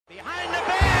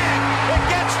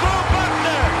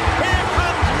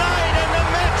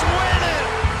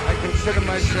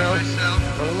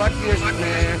myself the luckiest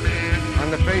man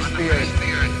on the face of the earth.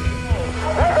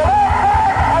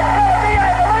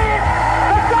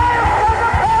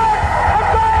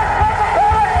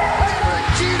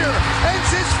 Jeter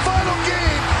ends his final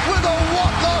game with a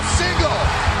walk-off single.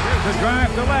 Here's a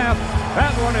drive to left.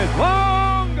 That one is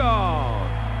long gone.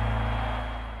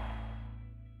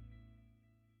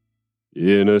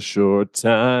 In a short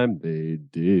time, they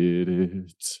did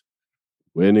it,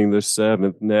 winning their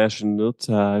 7th national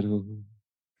title.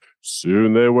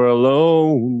 Soon they were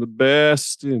alone, the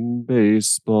best in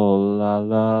baseball, la,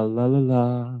 la, la, la,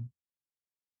 la.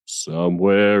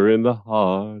 Somewhere in the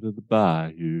heart of the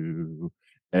bayou,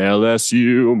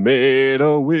 LSU made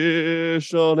a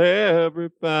wish on every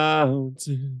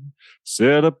fountain,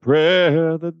 said a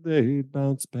prayer that they'd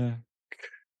bounce back.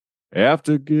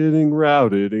 After getting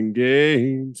routed in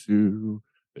game 2,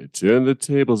 they turned the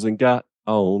tables and got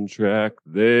on track.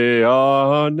 They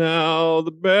are now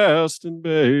the best in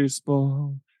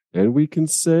baseball, and we can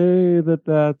say that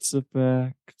that's a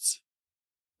fact.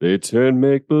 They turn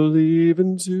make-believe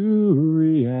into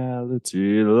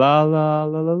reality, la, la,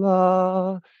 la, la,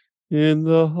 la, in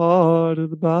the heart of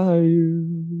the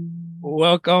bayou.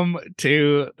 Welcome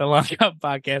to the Lockout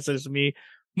Podcast. It's me,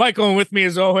 Michael, and with me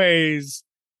as always,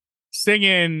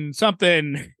 singing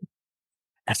something.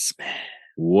 S-Man.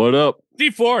 What up? D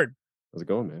Ford. How's it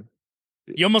going, man?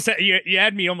 You almost had, you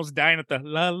had me almost dying at the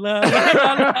la la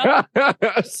la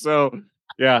la. So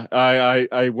yeah,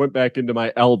 I went back into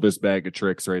my Elvis bag of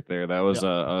tricks right there. That was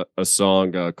a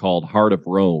song called "Heart of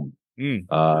Rome."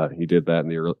 He did that in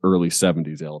the early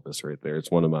 '70s. Elvis, right there.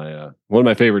 It's one of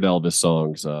my favorite Elvis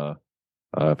songs.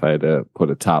 If I had to put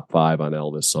a top 5 on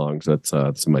Elvis songs, that's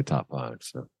in my top 5.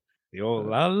 So. The old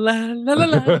la la la la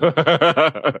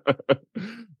la.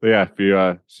 Yeah, if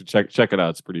you should check it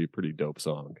out. It's pretty dope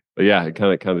song. But yeah, it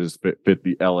kind of just fit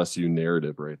the LSU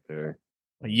narrative right there.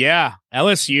 Yeah,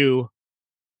 LSU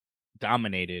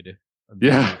dominated.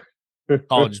 Yeah.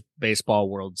 College Baseball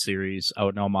World Series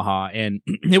out in Omaha, and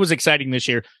it was exciting this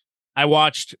year. I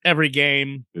watched every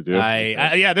game. Did you?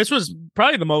 Yeah, this was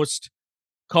probably the most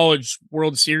College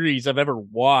World Series I've ever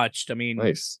watched. I mean,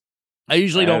 Nice. I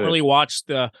usually don't really watch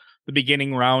the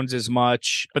beginning rounds as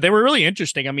much, but they were really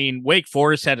interesting. I mean, Wake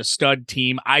Forest had a stud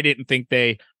team. I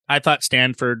thought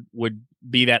Stanford would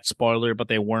be that spoiler, but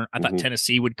they weren't. I thought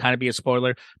Tennessee would kind of be a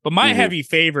spoiler, but my heavy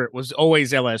favorite was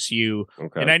always LSU.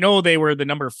 Okay. And I know they were the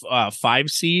number 5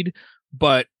 seed,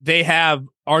 but they have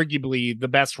arguably the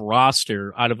best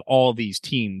roster out of all these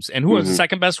teams. And who has the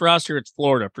second best roster? It's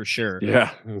Florida for sure.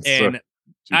 Yeah. And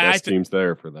two best teams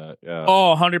there for that. Yeah.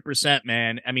 Oh, 100%,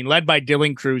 man. I mean, led by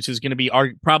Dylan Cruz, who's going to be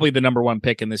probably the number 1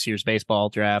 pick in this year's baseball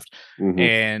draft.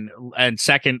 And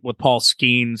second with Paul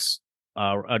Skenes,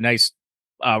 a nice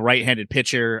right-handed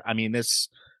pitcher. I mean, this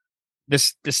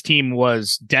team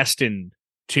was destined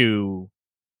to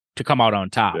come out on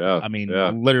top. Yeah, I mean,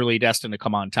 literally destined to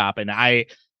come on top. And I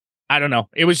don't know.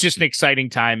 It was just an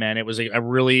exciting time, man. It was a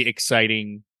really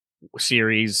exciting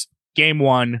series. Game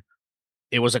 1,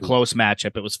 it was a close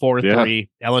matchup. It was 4-3.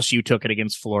 LSU took it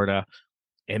against Florida.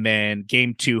 And then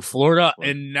game 2, Florida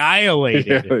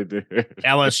annihilated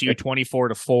LSU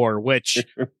 24-4, which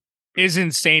is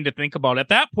insane to think about. At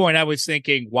that point, I was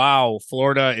thinking, wow,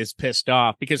 Florida is pissed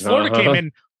off because Florida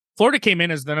came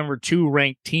in as the number 2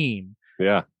 ranked team.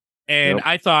 Yeah. And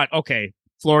I thought, okay,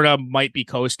 Florida might be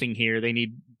coasting here. They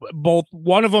need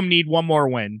one of them need one more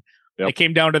win. Yep. It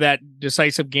came down to that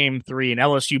decisive game 3, and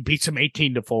LSU beats them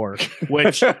 18-4,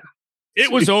 which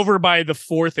it was over by the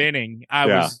 4th inning.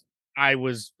 I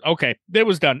was okay. It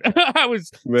was done. I was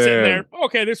sitting there.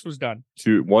 Okay, this was done.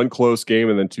 1 close game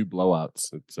and then 2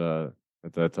 blowouts.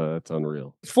 That's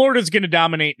unreal. Florida's going to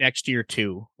dominate next year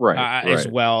too, right? As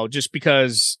well, just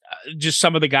because just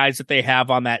some of the guys that they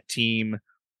have on that team,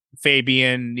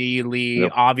 Fabian, Neely,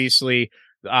 obviously,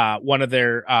 one of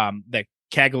their the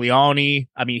Caglioni.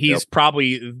 I mean, he's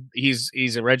probably he's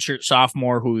a redshirt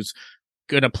sophomore who's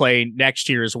going to play next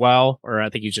year as well, or I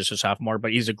think he's just a sophomore,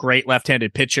 but he's a great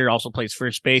left-handed pitcher, also plays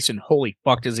first base, and holy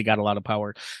fuck does he got a lot of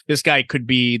power. This guy could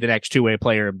be the next 2-way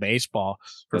player in baseball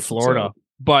for Florida. Insane.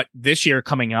 But this year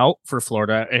coming out for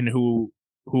Florida, and who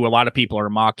a lot of people are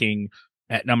mocking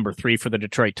at number 3 for the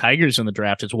Detroit Tigers in the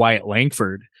draft, is Wyatt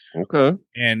Langford. Okay.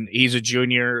 And he's a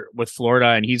junior with Florida,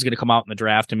 and he's going to come out in the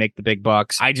draft and make the big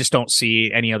bucks. I just don't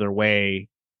see any other way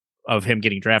of him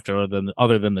getting drafted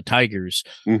other than the Tigers.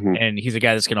 And he's a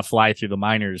guy that's going to fly through the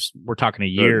minors. We're talking a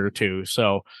year or two.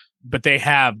 So, but they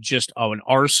have just an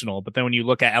arsenal. But then when you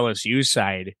look at LSU's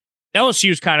side,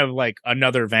 LSU's kind of like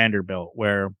another Vanderbilt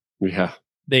where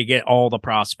they get all the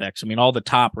prospects. I mean, all the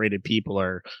top rated people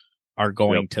are are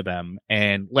going to them,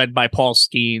 and led by Paul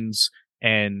Skenes,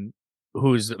 and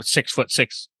who's a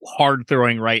 6'6" hard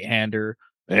throwing right-hander.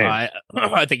 I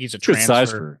think he's a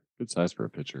transfer. Good size for a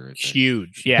pitcher. Right,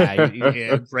 huge.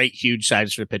 Yeah. Great, huge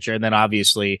size for a pitcher. And then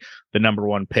obviously the number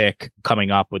one pick coming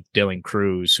up with Dylan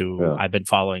Cruz, who I've been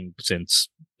following since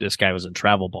this guy was in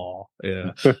travel ball.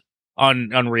 Yeah.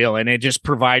 Unreal. And it just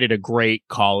provided a great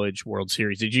college World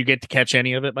Series. Did you get to catch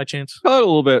any of it by chance? A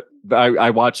little bit. I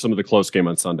watched some of the close game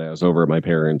on Sunday. I was over at my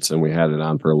parents and we had it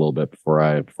on for a little bit before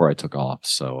I took off.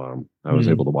 So I was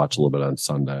able to watch a little bit on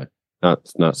Sunday.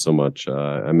 Not so much.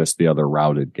 I missed the other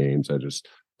routed games. I just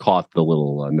caught the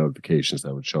little notifications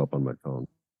that would show up on my phone.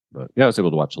 But yeah, I was able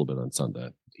to watch a little bit on Sunday.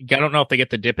 I don't know if they get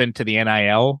to dip into the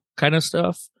NIL kind of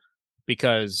stuff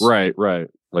because right,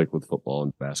 like with football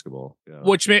and basketball,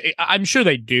 which I'm sure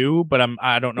they do, but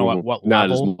I don't know at what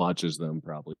not level. As much as them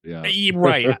probably. Yeah,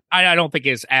 right. I don't think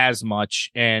it's as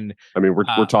much. And I mean,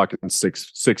 we're talking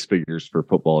six figures for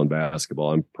football and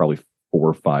basketball. I'm probably 4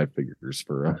 or 5 figures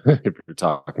for if you're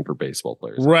talking for baseball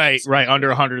players. Right. Under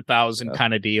 100,000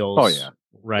 kind of deals. Oh yeah.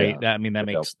 Right. Yeah.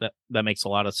 That makes a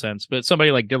lot of sense. But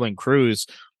somebody like Dylan Cruz,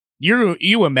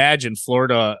 you imagine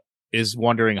Florida is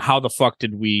wondering how the fuck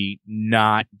did we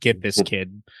not get this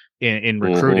kid in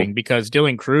recruiting, because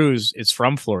Dylan Cruz is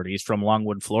from Florida. He's from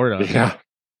Longwood, Florida. Yeah.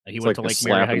 He went to Lake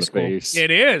Mary High School. It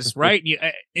is, right?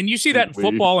 And you see that in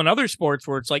football and other sports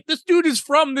where it's like, this dude is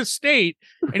from this state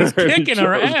and he's kicking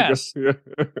our ass. And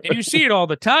you see it all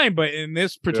the time. But in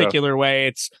this particular way,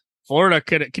 it's Florida.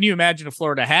 Can you imagine if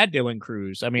Florida had Dylan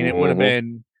Cruz? I mean, it would have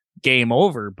been game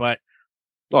over. But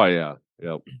oh, yeah.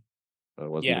 Yep. That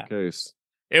wasn't the case.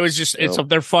 It was just,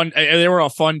 they're fun. They were a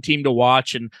fun team to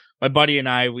watch. And my buddy and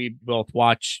I, we both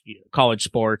watch college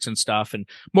sports and stuff, and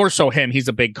more so him. He's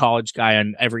a big college guy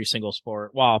on every single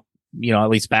sport. Well, at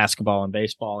least basketball and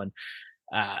baseball. And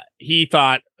he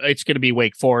thought it's going to be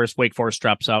Wake Forest. Wake Forest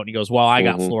drops out, and he goes, well, I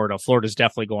got Florida. Florida's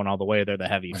definitely going all the way. They're the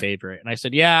heavy favorite. And I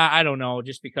said, yeah, I don't know,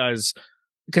 just because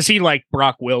he liked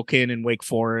Brock Wilken and Wake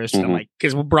Forest. And I'm like,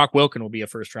 because Brock Wilken will be a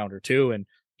first rounder too. And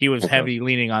he was heavy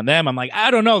leaning on them. I'm like, I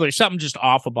don't know. There's something just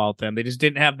off about them. They just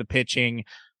didn't have the pitching.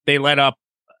 They let up,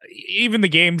 even the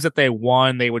games that they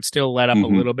won, they would still let up a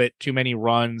little bit too many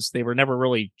runs. They were never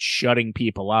really shutting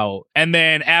people out. And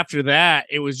then after that,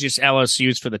 it was just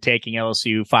LSU's for the taking.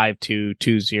 LSU 5-2,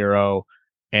 2-0,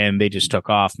 and they just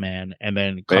took off, man. And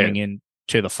then coming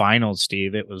into the finals,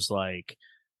 Steve, it was like,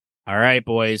 all right,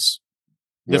 boys,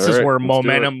 this is where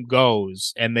momentum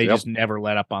goes. And they just never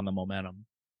let up on the momentum.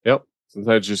 Yep.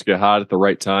 Sometimes you just get hot at the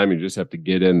right time. You just have to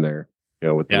get in there,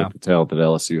 with the talent that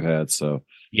LSU had. So,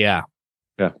 yeah.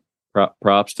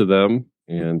 Props to them.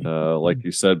 And like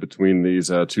you said, between these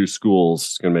two schools,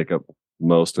 it's going to make up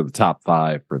most of the top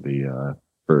 5 for the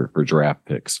for draft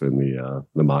picks in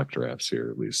the mock drafts here,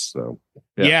 at least. So,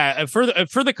 for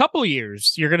the couple of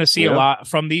years, you're going to see a lot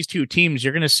from these two teams.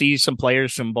 You're going to see some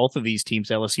players from both of these teams,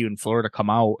 LSU and Florida, come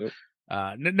out.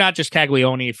 Not just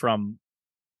Caglione from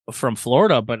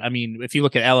Florida, but I mean, if you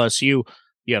look at LSU,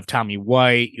 you have Tommy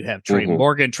White, you have Trey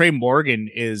Morgan. Trey Morgan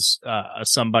is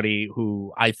somebody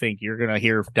who I think you're going to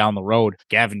hear down the road.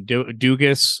 Gavin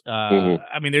Dugas.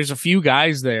 I mean, there's a few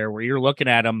guys there where you're looking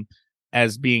at them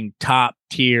as being top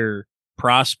tier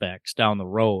prospects down the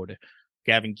road.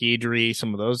 Gavin Guidry,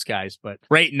 some of those guys. But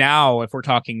right now, if we're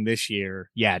talking this year,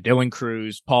 Dylan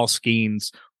Cruz, Paul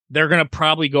Skenes, they're going to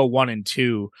probably go 1 and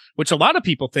 2, which a lot of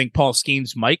people think Paul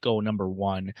Skenes might go number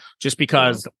 1 just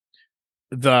because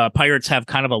the Pirates have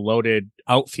kind of a loaded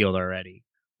outfield already.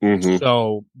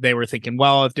 So they were thinking,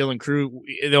 well, if Dylan Cruz,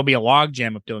 there'll be a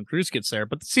logjam if Dylan Cruz gets there.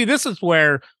 But see, this is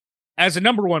where, as a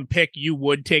number 1 pick, you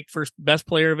would take first best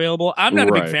player available. I'm not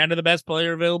a big fan of the best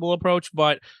player available approach,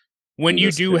 but when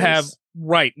you do have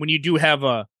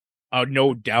a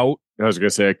no doubt, I was going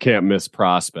to say, I can't miss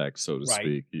prospect, so to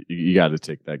speak. You got to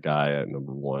take that guy at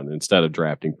number 1 instead of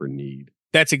drafting for need.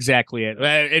 That's exactly it.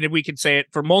 And we can say it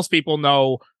for most people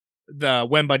know the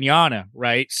Wembanyama,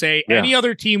 right? Say any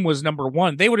other team was number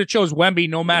 1, they would have chose Wemby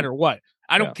no matter what.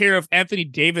 I don't care if Anthony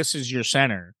Davis is your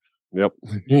center. Yep.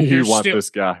 You want this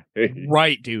guy.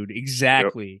 Right, dude.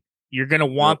 Exactly. Yep. You're going to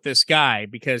want this guy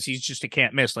because he's just a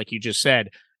can't miss, like you just said.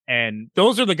 And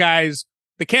those are the guys.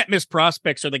 The can't miss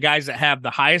prospects are the guys that have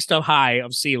the highest of high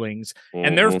of ceilings,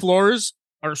 and their floors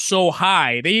are so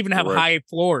high. They even have high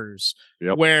floors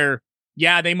where,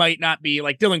 they might not be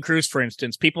like Dylan Cruz, for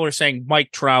instance. People are saying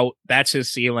Mike Trout, that's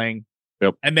his ceiling.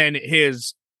 Yep. And then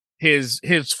his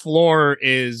floor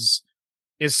is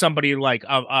somebody like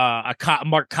a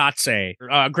Mark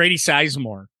Kotze, Grady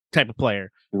Sizemore type of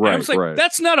player. Right. And I was like,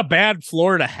 that's not a bad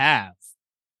floor to have.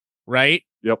 Right.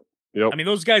 Yep. I mean,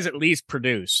 those guys at least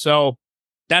produce. So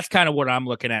that's kind of what I'm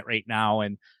looking at right now.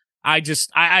 And I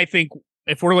think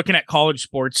if we're looking at college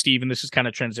sports, Steve, and this is kind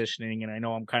of transitioning, and I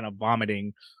know I'm kind of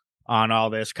vomiting on all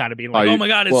this, kind of being like, oh my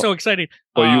God, it's so exciting.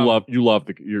 Well,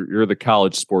 you're the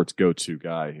college sports go-to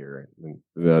guy here.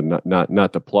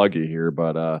 Not to plug you here,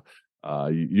 but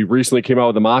you recently came out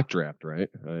with a mock draft, right?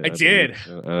 I did.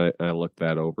 I looked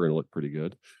that over and it looked pretty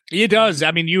good. It does.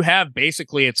 I mean, you have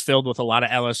basically, it's filled with a lot of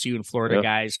LSU and Florida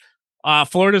guys.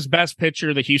 Florida's best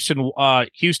pitcher, the Houston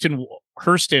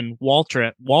Hurston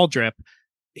Waldrip.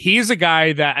 He is a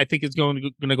guy that I think is going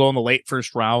to go in the late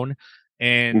first round.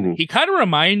 And he kind of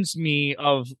reminds me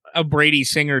of a Brady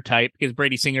Singer type, because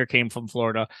Brady Singer came from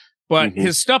Florida, but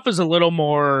his stuff is a little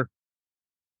more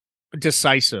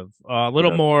decisive, a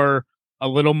little more,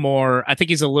 I think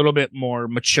he's a little bit more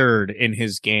matured in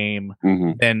his game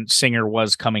than Singer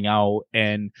was coming out.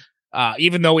 And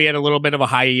even though he had a little bit of a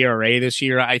high ERA this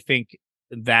year, I think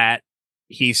that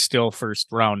he's still first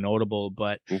round notable.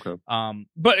 But one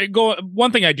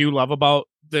thing I do love about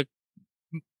the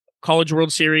College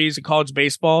World Series and college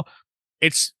baseball,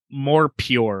 it's more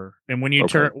pure. And when you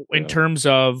in terms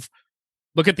of,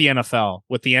 look at the NFL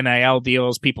with the NIL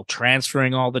deals, people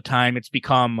transferring all the time, it's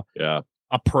become a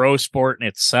pro sport in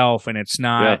itself. And it's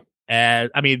not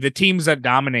the teams that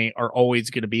dominate are always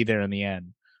going to be there in the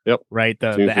end. Yep. Right.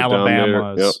 The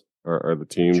Alabamas are the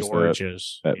teams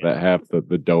Georgias, that have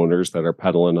the donors that are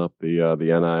peddling up the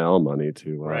NIL money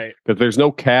to, right. Because there's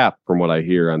no cap from what I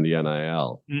hear on the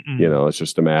NIL. It's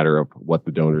just a matter of what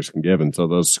the donors can give. And so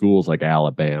those schools like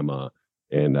Alabama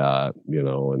and,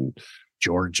 and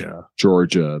Georgia,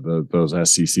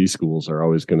 those SEC schools are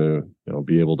always going to,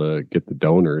 be able to get the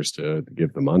donors to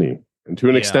give the money. And to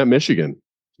an extent, Michigan,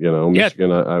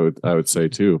 Michigan, I would say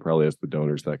too, probably has the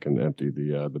donors that can empty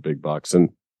the big bucks. And,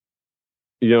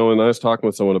 and I was talking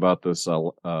with someone about this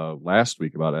last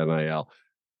week about NIL.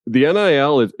 The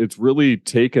NIL, it's really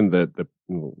taken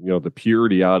the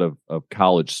purity out of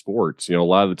college sports. A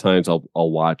lot of the times I'll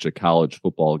watch a college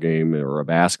football game or a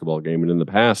basketball game, and in the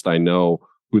past I know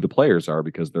who the players are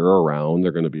because they're around.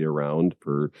 They're going to be around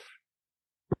for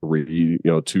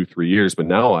 2-3 years. But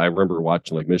now I remember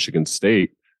watching like Michigan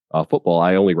State football.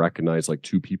 I only recognize like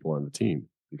 2 people on the team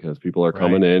because people are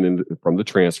coming in from the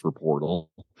transfer portal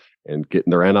and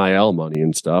getting their NIL money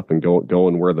and stuff and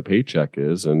going where the paycheck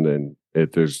is. And then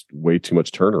there's way too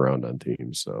much turnaround on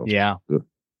teams. So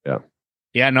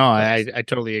I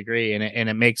totally agree. And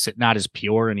it makes it not as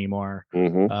pure anymore.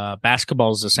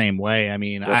 Basketball is the same way. I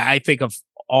mean, I think of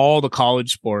all the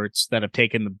college sports that have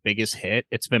taken the biggest hit,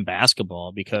 it's been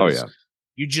basketball because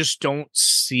you just don't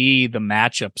see the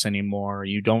matchups anymore.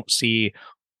 You don't see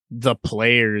the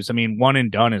players. I mean, one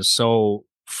and done is so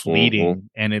fleeting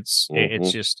and it's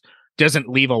just doesn't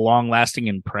leave a long lasting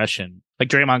impression. Like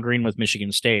Draymond Green with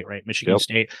Michigan State, right? Michigan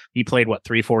State, he played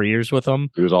 3-4 years with them.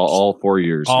 He was all 4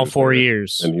 years. All 4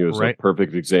 years. And he was a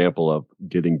perfect example of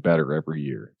getting better every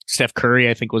year. Steph Curry,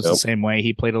 I think, was the same way.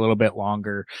 He played a little bit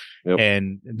longer.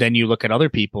 And then you look at other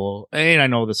people, and I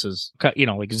know this is,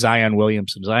 like Zion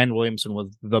Williamson. Zion Williamson was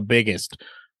the biggest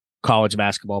college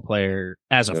basketball player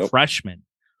as a freshman.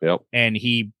 And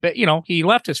he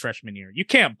left his freshman year. You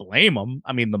can't blame him.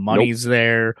 I mean, the money's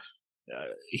there.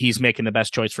 He's making the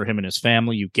best choice for him and his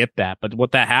family. You get that. But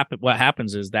what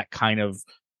happens is that kind of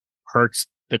hurts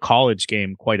the college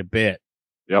game quite a bit.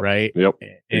 Right.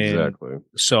 Exactly.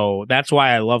 So that's why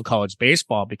I love college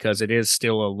baseball, because it is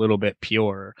still a little bit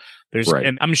pure.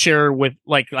 And I'm sure with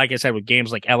like I said, with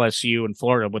games like LSU and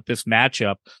Florida, with this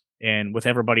matchup and with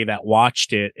everybody that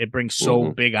watched it, it brings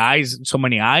so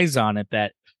many eyes on it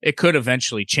that it could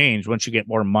eventually change once you get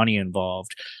more money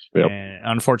involved. And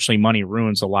unfortunately, money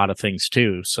ruins a lot of things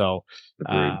too. So,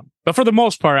 but for the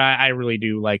most part, I really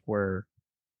do like where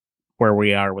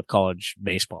we are with college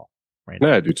baseball right now.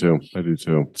 Yeah, I do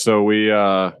too. So we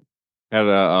had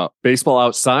a baseball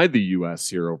outside the U.S.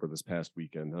 here over this past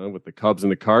weekend, with the Cubs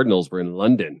and the Cardinals. We're in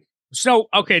London. So,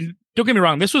 okay, don't get me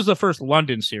wrong. This was the first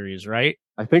London series, right?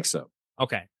 I think so.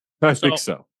 Okay. I think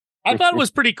so. I thought it was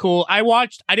pretty cool. I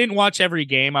didn't watch every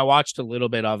game. I watched a little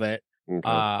bit of it.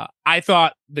 Okay. I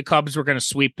thought the Cubs were going to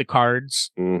sweep the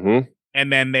Cards, and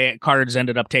then the Cards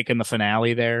ended up taking the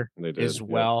finale there as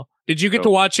well. Did you get to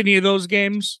watch any of those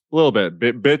games? A little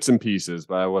bit, bits and pieces,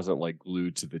 but I wasn't like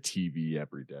glued to the TV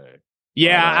every day.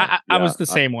 I was the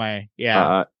same way.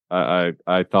 Yeah.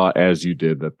 I thought, as you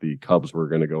did, that the Cubs were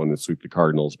going to go in and sweep the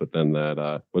Cardinals, but then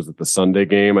that was it the Sunday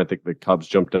game? I think the Cubs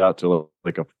jumped it out to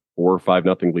like a 4 or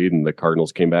 5-0 lead, and the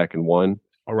Cardinals came back and won.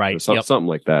 All right, something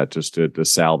like that, just to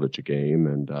salvage a game,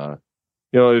 and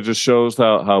it just shows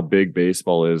how big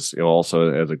baseball is.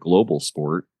 Also as a global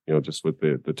sport, just with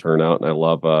the turnout, and I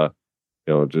love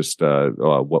just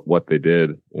what they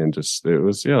did, and just it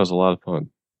was a lot of fun.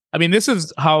 I mean, this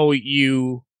is how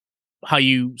you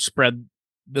spread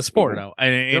the sport out,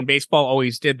 and baseball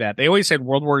always did that. They always said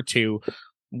World War II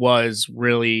was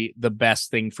really the best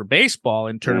thing for baseball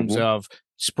in terms of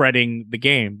spreading the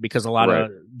game, because a lot of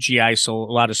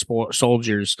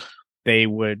soldiers, they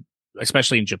would,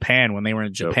 especially in Japan, when they were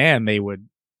in Japan,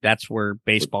 that's where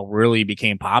baseball really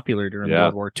became popular during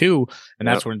World War II. And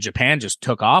that's when Japan just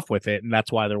took off with it. And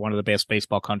that's why they're one of the best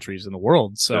baseball countries in the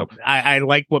world. So I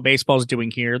like what baseball's doing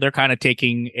here. They're kind of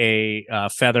taking a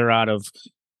feather out of,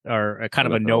 or a kind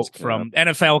of a note from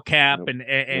NFL cap,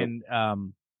 and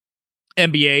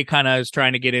NBA kind of is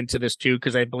trying to get into this too,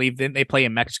 because I believe they play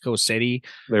in Mexico City.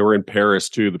 They were in Paris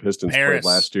too. The Pistons played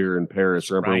last year in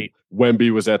Paris. Remember, Wemby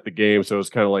was at the game, so it was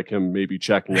kind of like him maybe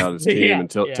checking out his game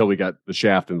until we got the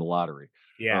shaft in the lottery.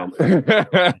 Yeah.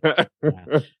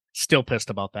 Still pissed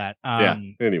about that.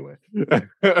 Anyway,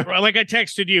 like I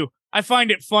texted you, I find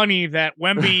it funny that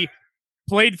Wemby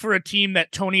played for a team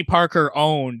that Tony Parker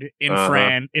owned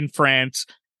in France.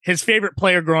 His favorite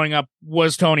player growing up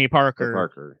was Tony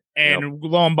Parker. And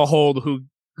lo and behold,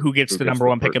 who gets the number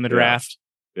one pick in the draft?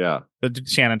 Yeah. The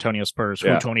San Antonio Spurs,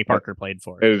 who Tony Parker played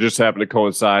for. And it just happened to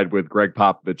coincide with Greg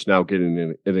Popovich now getting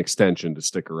an extension to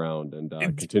stick around and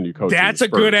continue coaching. That's a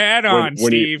good add-on,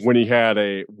 Steve. When he had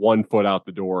a 1 foot out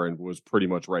the door and was pretty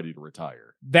much ready to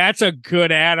retire. That's a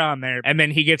good add-on there. And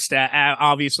then he gets to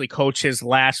obviously coach his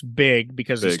last big,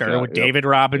 because he started with David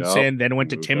Robinson, then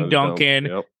went to Tim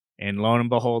Duncan. And lo and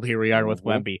behold, here we are with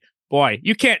Wemby. Boy,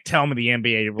 you can't tell me the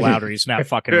NBA lottery is not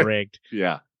fucking rigged.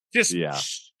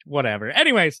 Whatever.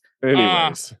 Anyways. So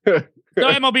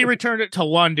MLB returned it to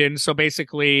London. So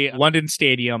basically, London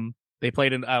Stadium. They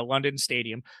played in London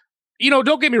Stadium.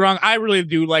 Don't get me wrong. I really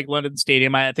do like London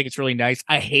Stadium. I think it's really nice.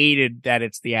 I hated that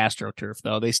it's the AstroTurf,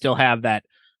 though. They still have that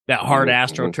hard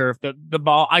AstroTurf. The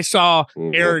ball. I saw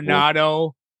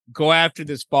Arenado go after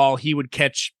this ball. He would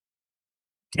catch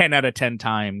 10 out of 10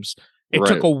 times. It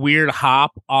took a weird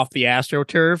hop off the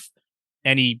AstroTurf,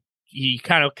 and he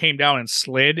kind of came down and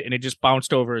slid, and it just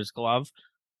bounced over his glove.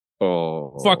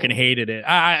 Oh, fucking hated it.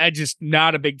 I just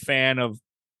not a big fan of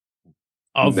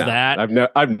that.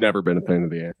 I've never been a fan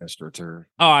of the AstroTurf.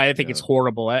 Oh, I think it's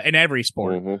horrible in every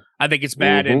sport. I think it's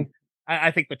bad, and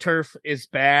I think the turf is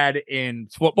bad in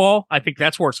football. I think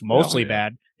that's where it's mostly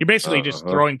bad. You're basically just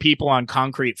throwing people on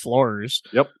concrete floors.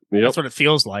 Yep. That's what it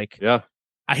feels like. Yeah.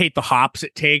 I hate the hops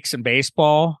it takes in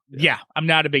baseball. Yeah, I'm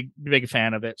not a big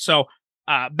fan of it. So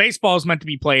baseball is meant to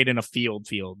be played in a field.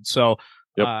 So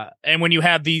and when you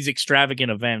have these extravagant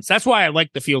events, that's why I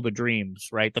like the Field of Dreams,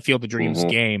 right? The Field of Dreams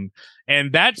game.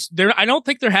 And that's there. I don't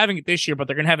think they're having it this year, but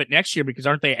they're going to have it next year, because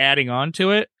aren't they adding on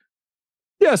to it?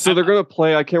 Yeah, so they're going to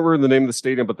play, I can't remember the name of the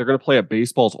stadium, but they're going to play at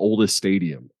baseball's oldest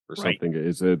stadium or something.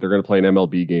 They're going to play an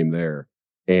MLB game there.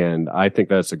 And I think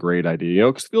that's a great idea,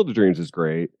 because Field of Dreams is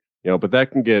great. But that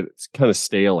can get kind of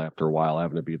stale after a while,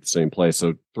 having to be at the same place.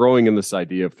 So throwing in this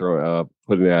idea of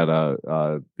putting it at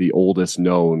the oldest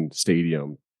known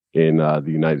stadium in the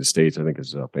United States, I think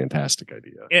is a fantastic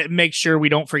idea. It makes sure we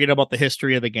don't forget about the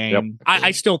history of the game. I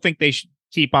still think they should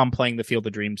keep on playing the Field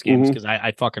of Dreams games, because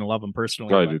I fucking love them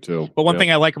personally. I do too. But one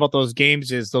thing I like about those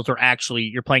games is those are actually,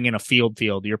 you're playing in a field.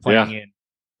 You're playing in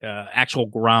actual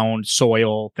ground,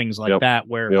 soil, things like that,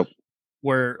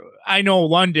 where I know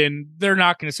London, they're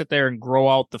not going to sit there and grow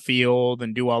out the field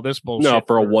and do all this bullshit. No,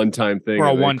 for a one-time thing. For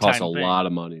a one-time thing. It costs a lot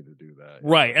of money to do that.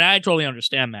 Right. And I totally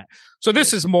understand that. So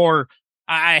this is more,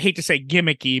 I hate to say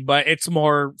gimmicky, but it's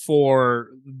more for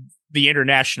the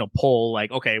international pull.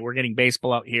 Like, okay, we're getting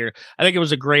baseball out here. I think it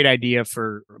was a great idea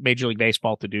for Major League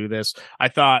Baseball to do this. I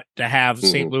thought to have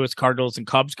St. Louis Cardinals and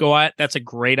Cubs go at, that's a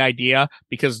great idea,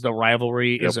 because the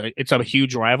rivalry it's a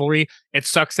huge rivalry. It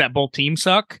sucks that both teams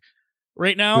suck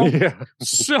right now.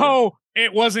 So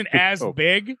it wasn't as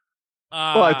big.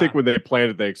 Well, I think when they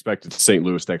planned it, they expected St.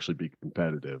 Louis to actually be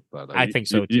competitive. But I think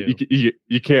so too.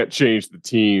 You can't change the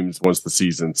teams once the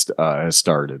season has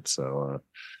started. So,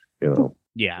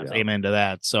 amen to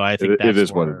that. So I think it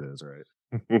is what it is,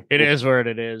 right? It is where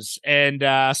it is, and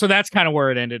so that's kind of where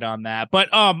it ended on that. But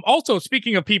also,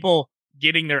 speaking of people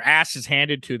getting their asses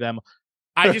handed to them,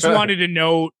 I just wanted to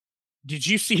note. Did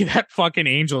you see that fucking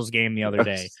Angels game the other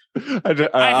day?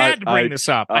 I had to bring this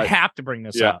up. I have to bring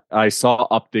this up. I saw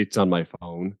updates on my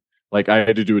phone. Like, I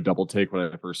had to do a double take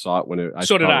when I first saw it.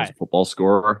 So did I. It was a football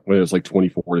score when it was like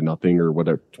 24-0 or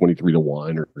whatever,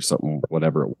 23-1 or something,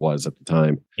 whatever it was at the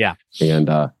time. Yeah. And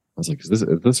I was like, is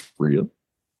this real?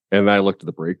 And I looked at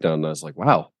the breakdown and I was like,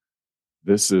 wow,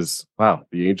 the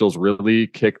Angels really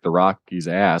kicked the Rockies'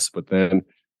 ass. But then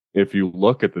if you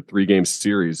look at the 3-game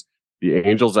series, The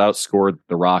Angels outscored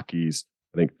the Rockies,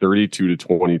 I think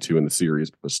 32-22 in the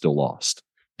series, but still lost.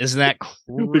 Isn't that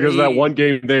crazy? Because of that one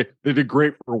game, they did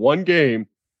great for one game,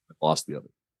 but lost the other.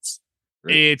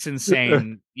 Right? It's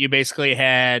insane. You basically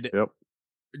had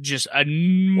just a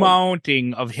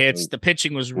mounting of hits. The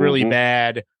pitching was really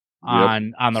bad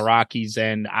on the Rockies,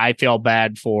 and I feel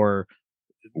bad for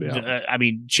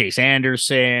Chase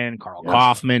Anderson, Carl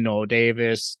Kaufman, Noah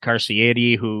Davis,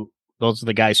 Carcieri, who those are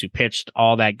the guys who pitched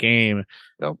all that game.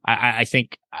 I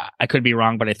think I could be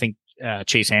wrong, but I think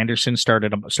Chase Anderson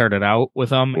started out with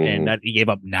them, and that he gave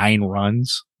up 9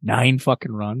 runs. 9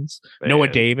 fucking runs. Man. Noah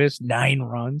Davis, 9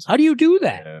 runs. How do you do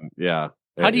that?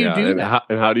 How do you do that?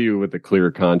 How do you, with a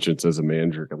clear conscience as a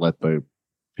manager, let the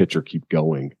pitcher keep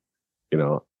going?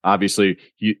 Obviously,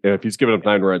 if he's giving up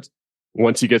 9 runs,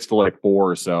 once he gets to like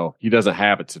 4 or so, he doesn't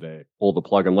have it today. Pull the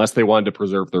plug, unless they wanted to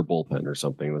preserve their bullpen or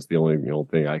something. That's the only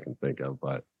thing I can think of.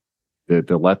 But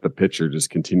to let the pitcher just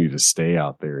continue to stay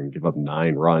out there and give up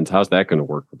 9 runs, how's that going to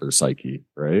work with their psyche,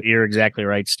 right? You're exactly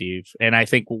right, Steve. And I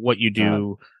think what you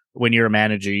do when you're a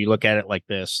manager, you look at it like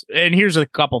this. And here's a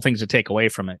couple things to take away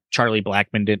from it. Charlie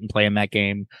Blackmon didn't play in that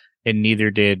game, and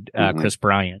neither did Chris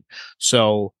Bryant.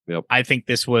 So I think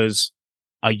this was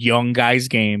a young guy's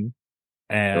game.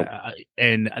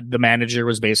 And the manager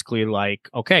was basically like,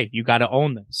 okay, you got to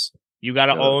own this. You got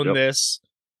to own this.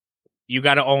 You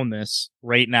got to own this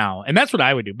right now. And that's what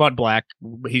I would do. Bud Black,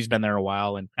 he's been there a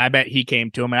while, and I bet he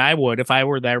came to him, and I would if I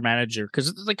were their manager, because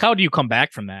it's like, how do you come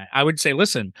back from that? I would say,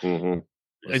 listen,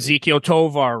 Ezekiel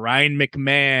Tovar, Ryan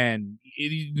McMahon,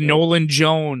 Nolan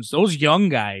Jones, those young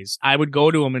guys, I would go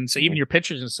to them and say, even your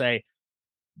pitchers, and say,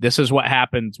 this is what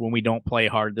happens when we don't play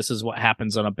hard. This is what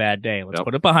happens on a bad day. Let's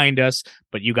put it behind us,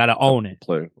 but you got to own it.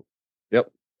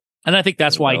 And I think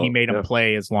that's why he made him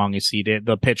play as long as he did.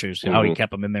 The pitchers, how he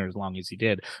kept them in there as long as he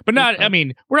did. But not, I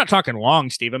mean, we're not talking long,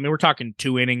 Steve. I mean, we're talking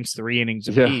 2 innings, 3 innings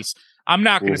apiece. I'm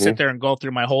not going to sit there and go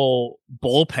through my whole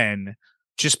bullpen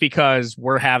just because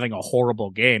we're having a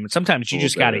horrible game. And sometimes you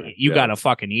just gotta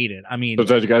fucking eat it. I mean,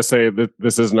 sometimes you gotta say that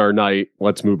this isn't our night.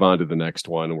 Let's move on to the next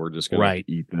one. And we're just gonna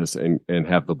eat this and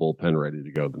have the bullpen ready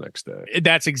to go the next day.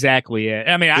 That's exactly it.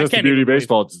 I mean, that's the beauty of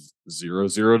baseball. It's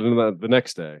 0-0 the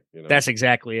next day. That's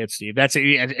exactly it, Steve. That's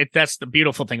the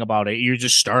beautiful thing about it. You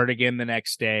just start again the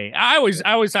next day. I always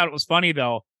thought it was funny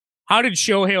though. How did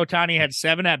Shohei Ohtani had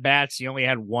 7 at bats? He only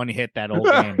had 1 hit that whole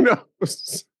game.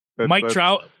 Mike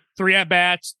Trout, 3 at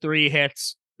bats, 3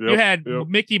 hits. You had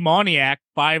Mickey Moniak,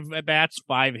 5 at bats,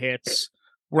 5 hits.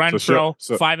 Renfroe,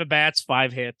 5 at bats,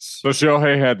 5 hits. So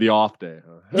Shohei had the off day.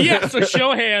 Huh? Yeah, so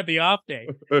Shohei had the off day,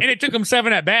 and it took him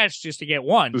 7 at bats just to get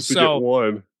 1. To get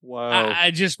 1. Wow,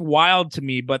 I just wild to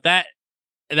me. But that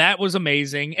was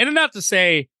amazing, and not to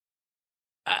say,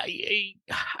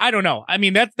 I don't know. I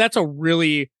mean, that's a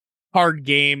really hard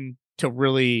game to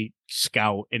really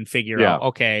scout and figure out,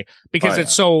 okay, because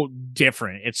it's so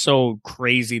different, it's so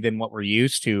crazy than what we're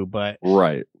used to, but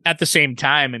at the same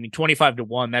time, I mean,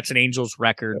 25-1, that's an Angels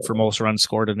record for most runs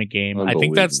scored in a game. I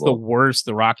think that's the worst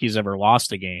the Rockies ever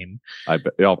lost a game. I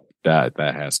bet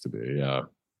that has to be,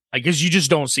 I guess you just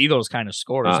don't see those kind of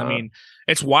scores. I mean,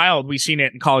 it's wild. We've seen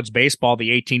it in college baseball,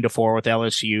 the 18-4 with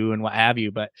LSU and what have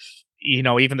you, but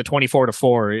even the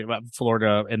 24-4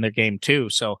 Florida in their game too.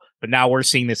 So, but now we're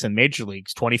seeing this in major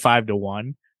leagues,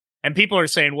 25-1, and people are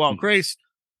saying, well, Grace,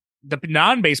 the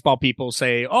non-baseball people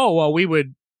say, oh, well, we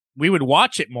would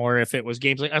watch it more if it was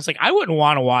games like, I was like, I wouldn't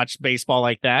want to watch baseball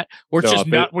like that. We're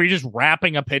just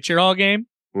wrapping a pitcher all game.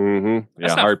 Yeah.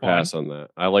 Hard pass on that.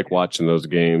 I like watching those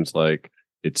games. Like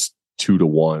it's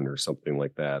 2-1 or something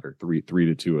like that, or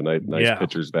 3-2, a nice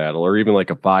pitcher's battle, or even like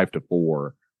a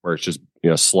 5-4. Where it's just,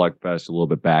 slugfest, a little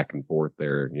bit back and forth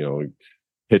there.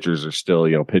 Pitchers are still,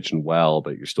 pitching well,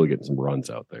 but you're still getting some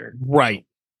runs out there. Right.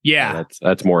 Yeah.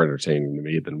 That's more entertaining to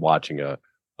me than watching a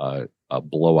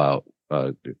blowout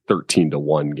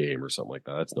 13-1 game or something like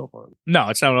that. That's no fun. No,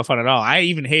 it's not no fun at all. I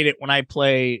even hate it when I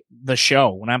play the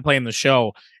show, when I'm playing the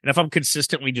show. And if I'm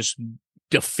consistently just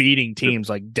defeating teams,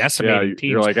 like decimating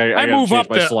teams. You're like, I move up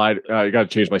my slide. You got to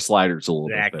change my sliders a little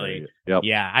bit. Exactly.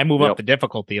 Yeah, I move up the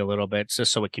difficulty a little bit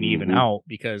just so it can even out,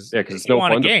 because it's no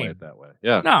fun to play it that way.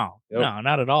 Yeah. No,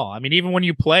 not at all. I mean, even when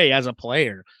you play as a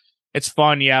player, it's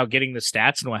fun, getting the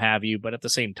stats and what have you, but at the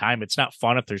same time, it's not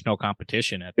fun if there's no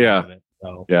competition at the end of it.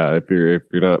 So. Yeah, if you're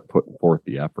not putting forth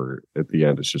the effort at the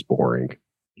end, it's just boring.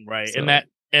 Right. So.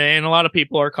 And a lot of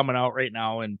people are coming out right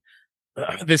now, and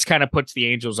this kind of puts the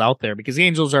Angels out there, because the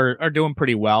Angels are doing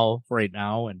pretty well right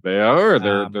now, and they are.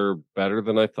 They're better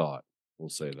than I thought. We'll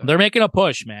say that they're making a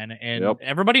push, man, and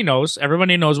everybody knows.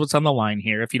 Everybody knows what's on the line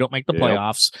here. If you don't make the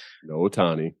playoffs, no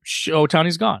Ohtani.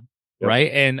 Ohtani's gone.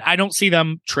 right? And I don't see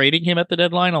them trading him at the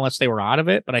deadline unless they were out of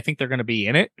it, but I think they're going to be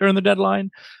in it during the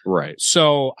deadline. Right.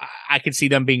 So I could see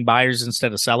them being buyers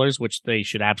instead of sellers, which they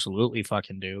should absolutely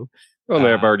fucking do. Well,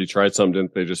 they've already tried some,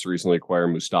 didn't they? Just recently acquire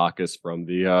Moustakas from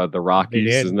the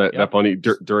Rockies. Isn't that funny?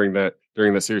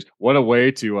 During the series, what a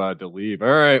way to leave. All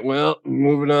right, well,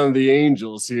 moving on to the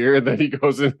Angels here. And then he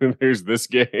goes in and there's this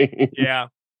game. Yeah.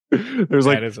 There's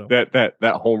like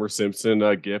that Homer Simpson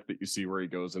gif that you see where he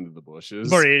goes into the bushes.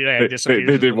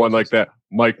 They did one like that.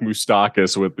 Mike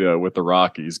Moustakas with the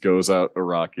Rockies goes out a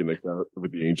Rocky with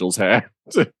the Angels hat.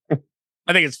 I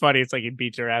think it's funny. It's like he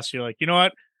beats your ass. You're like, you know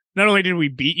what? Not only did we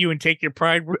beat you and take your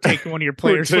pride, we're taking one of your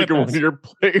players. We're taking one of your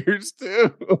players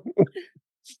too.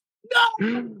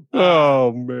 No.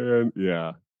 Oh man,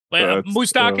 yeah. But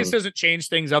Moustakas doesn't change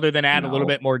things other than add a little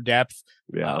bit more depth.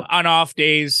 Yeah. On off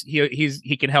days,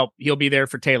 he can help. He'll be there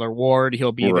for Taylor Ward.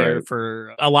 He'll be there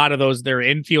for a lot of those. They're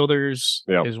infielders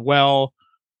as well.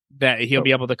 That he'll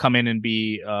be able to come in and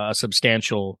be a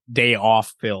substantial day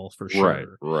off fill for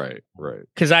sure. Right.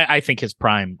 Because I think his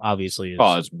prime obviously is.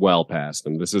 Oh, it's well past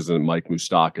him. This isn't Mike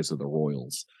Moustakas of the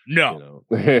Royals. No,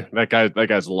 that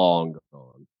guy's long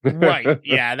gone. Right.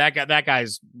 Yeah, that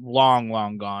guy's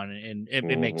long gone, and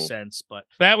it makes sense. But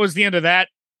that was the end of that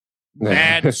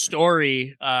bad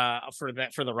story for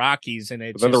the Rockies, and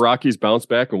then the Rockies bounced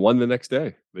back and won the next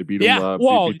day. They beat them.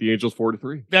 Beat the Angels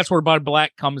 4-3. That's where Bud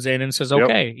Black comes in and says,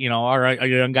 "Okay, all right, our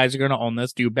young guys are going to own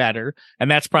this, do better,"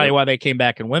 and that's probably why they came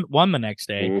back and won the next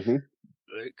day. Mm-hmm.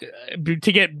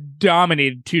 To get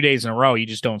dominated 2 days in a row, you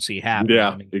just don't see happening.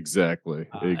 Yeah, exactly.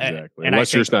 And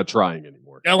unless you're just not trying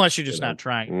anymore. Unless you're just not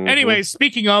trying. Mm-hmm. Anyways,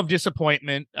 speaking of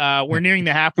disappointment, we're nearing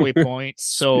the halfway point.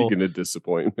 So speaking of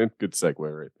disappointment, good segue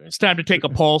right there. It's time to take a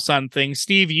pulse on things.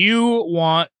 Steve,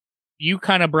 you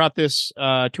kind of brought this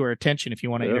to our attention. If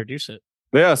you want to introduce it.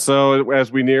 Yeah. So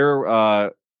as we near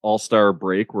All-Star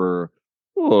break, we're a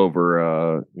little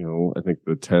over, I think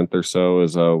the 10th or so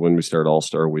is when we start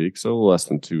All-Star week. So less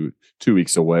than two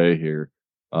weeks away here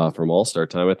from All-Star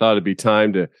time. I thought it'd be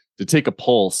time to take a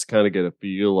pulse, kind of get a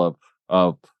feel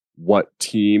of what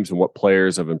teams and what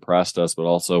players have impressed us, but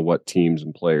also what teams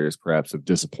and players perhaps have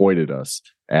disappointed us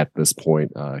at this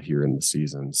point here in the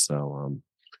season. So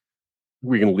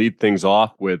we can lead things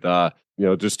off with,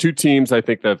 just two teams I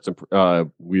think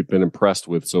that we've been impressed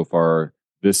with so far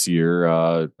this year.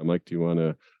 Mike, do you want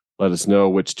to let us know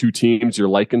which two teams you're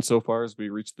liking so far as we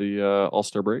reach the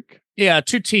All-Star break? Yeah,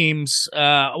 two teams.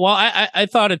 I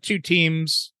thought of two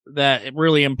teams that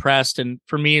really impressed, and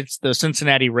for me, it's the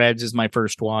Cincinnati Reds is my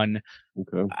first one.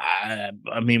 Okay.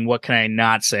 I mean, what can I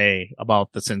not say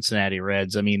about the Cincinnati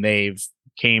Reds? I mean, they've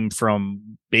came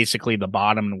from basically the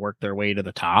bottom and worked their way to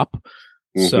the top.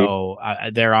 Mm-hmm. So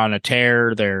they're on a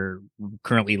tear. They're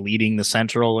currently leading the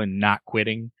Central and not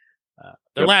quitting.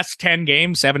 Their last 10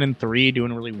 games, 7-3,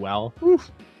 doing really well.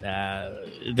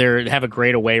 They have a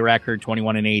great away record,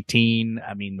 21-18.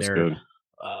 I mean, they're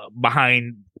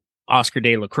behind Oscar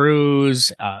De La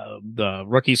Cruz, the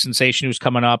rookie sensation who's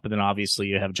coming up, and then obviously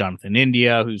you have Jonathan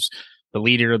India, who's the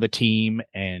leader of the team,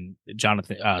 and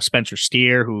Spencer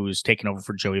Steer, who's taken over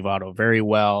for Joey Votto very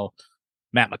well.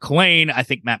 Matt McLain, I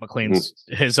think Matt McLain's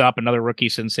is up, another rookie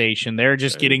sensation. They're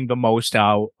just getting the most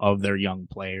out of their young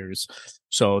players.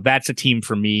 So that's a team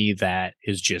for me that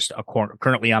is just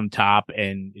currently on top,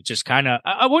 and it just kind of,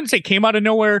 I wouldn't say came out of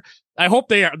nowhere. I hope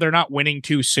they're not winning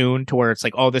too soon to where it's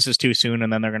like, oh, this is too soon,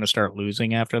 and then they're going to start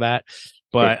losing after that.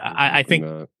 But I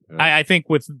think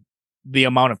with the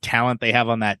amount of talent they have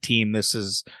on that team,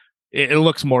 it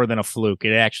looks more than a fluke.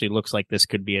 It actually looks like this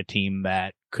could be a team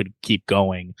that could keep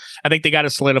going. I think they got to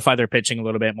solidify their pitching a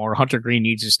little bit more. Hunter Green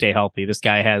needs to stay healthy. This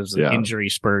guy has injury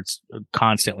spurts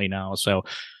constantly now. So,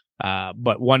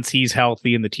 but once he's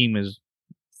healthy and the team is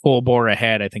full bore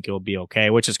ahead, I think it will be okay,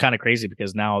 which is kind of crazy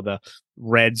because now the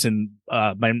Reds and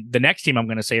the next team I'm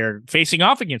going to say are facing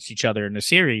off against each other in the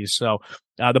series. So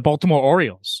the Baltimore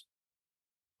Orioles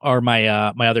are my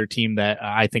other team that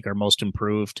I think are most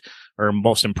improved or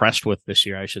most impressed with this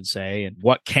year, I should say. And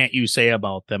what can't you say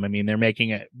about them? I mean, they're making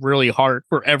it really hard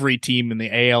for every team in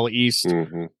the AL East,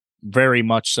 very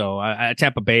much so.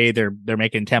 Tampa Bay, they're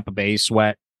making Tampa Bay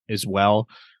sweat as well.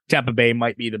 Tampa Bay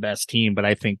might be the best team, but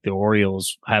I think the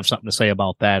Orioles have something to say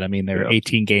about that. I mean, they're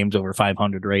 18 games over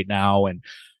 500 right now, and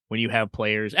when you have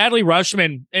players, Adley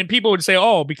Rutschman, and people would say,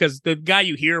 oh, because the guy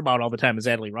you hear about all the time is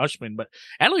Adley Rutschman, but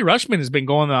Adley Rutschman has been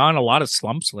going on a lot of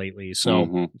slumps lately.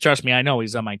 So trust me, I know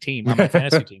he's on my team, on my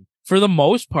fantasy team. For the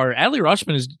most part, Adley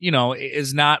Rutschman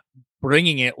is not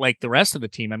bringing it like the rest of the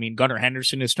team. I mean, Gunnar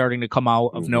Henderson is starting to come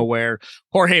out of nowhere.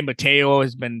 Jorge Mateo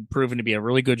has been proven to be a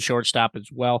really good shortstop as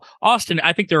well. Austin,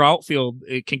 I think their outfield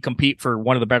can compete for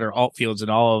one of the better outfields in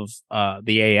all of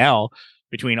the AL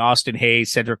between Austin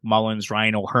Hayes, Cedric Mullins,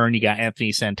 Ryan O'Hearn. You got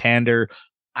Anthony Santander.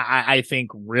 I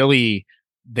think really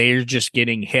they're just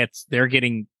getting hits. They're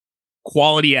getting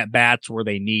quality at bats where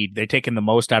they need. They're taking the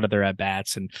most out of their at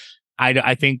bats. And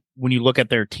I think when you look at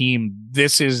their team,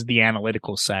 this is the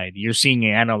analytical side. You're seeing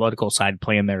the analytical side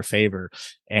play in their favor.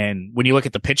 And when you look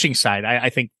at the pitching side, I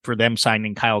think for them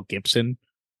signing Kyle Gibson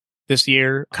this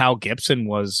year, Kyle Gibson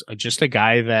was just a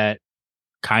guy that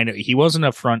he wasn't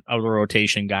a front of the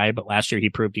rotation guy, but last year he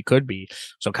proved he could be.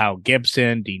 So Kyle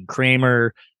Gibson, Dean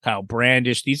Kramer, Kyle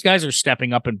Brandish, these guys are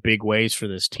stepping up in big ways for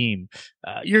this team.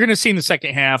 You're going to see in the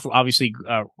second half, obviously,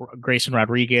 Grayson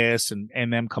Rodriguez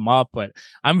and them come up, but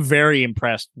I'm very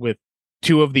impressed with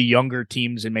two of the younger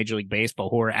teams in Major League Baseball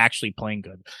who are actually playing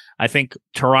good. I think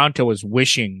Toronto is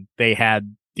wishing they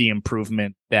had the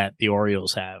improvement that the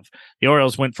Orioles have. The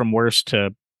Orioles went from worst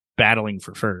to battling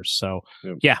for first. So,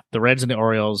 yeah, the Reds and the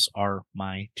Orioles are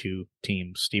my two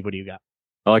teams. Steve, what do you got?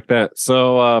 I like that.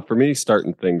 So for me,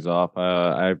 starting things off,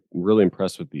 I'm really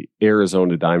impressed with the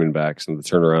Arizona Diamondbacks and the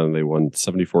turnaround. They won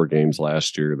 74 games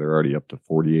last year. They're already up to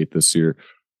 48 this year.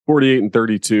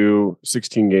 48-32,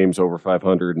 16 games over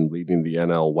 500 and leading the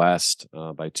NL West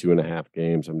by 2.5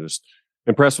 games. I'm just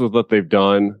impressed with what they've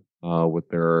done with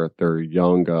their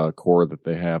young core that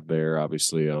they have there.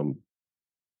 Obviously, you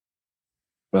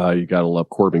got to love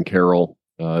Corbin Carroll.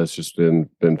 It's just been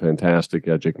fantastic.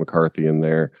 Jake McCarthy in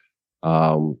there.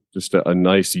 Just a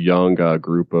nice young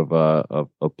group of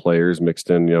players mixed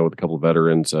in, with a couple of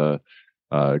veterans.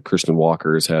 Christian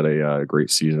Walker has had a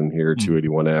great season here,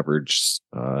 281 average,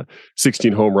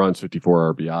 16 home runs,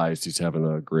 54 RBIs. He's having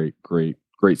a great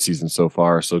season so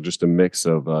far. So just a mix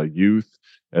of youth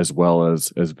as well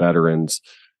as veterans.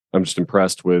 I'm just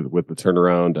impressed with the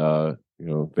turnaround.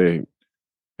 They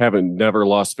haven't never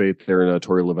lost faith there in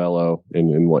Torey Lovello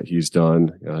in what he's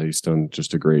done. He's done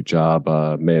just a great job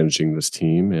managing this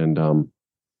team, and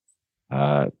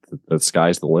the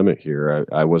sky's the limit here.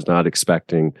 I was not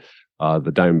expecting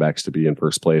the Diamondbacks to be in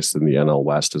first place in the NL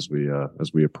West as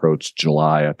we approach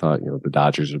July. I thought the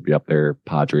Dodgers would be up there,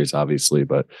 Padres obviously,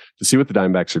 but to see what the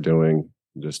Diamondbacks are doing,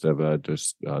 just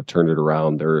turned it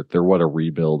around. They're what a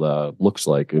rebuild looks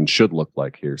like and should look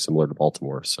like here, similar to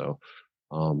Baltimore. So.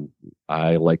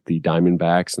 I like the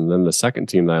Diamondbacks, and then the second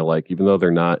team that I like, even though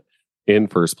they're not in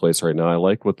first place right now, I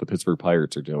like what the Pittsburgh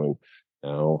Pirates are doing.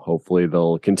 Now, hopefully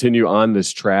they'll continue on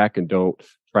this track and don't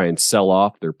try and sell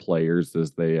off their players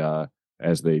as they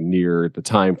near the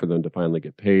time for them to finally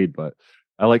get paid. But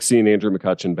I like seeing Andrew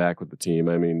McCutchen back with the team.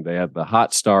 I mean, they had the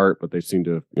hot start, but they seem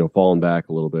to have fallen back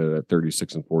a little bit at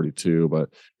 36-42. But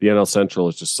the NL Central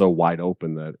is just so wide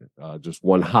open that just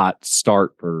one hot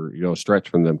start for stretch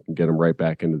from them can get them right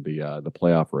back into the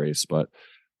playoff race. But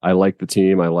I like the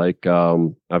team. I like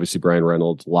obviously Brian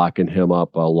Reynolds. Locking him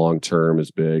up long term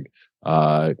is big.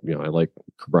 I like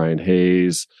Brian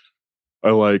Hayes.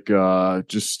 I like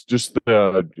just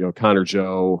the Connor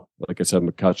Joe, like I said,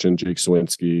 McCutchen, Jake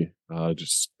Sawinski.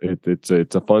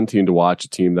 It's a fun team to watch. A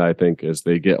team that I think as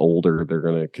they get older, they're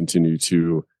going to continue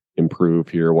to improve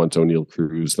here. Once O'Neal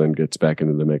Cruz then gets back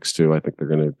into the mix too, I think they're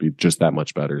going to be just that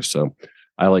much better. So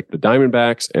I like the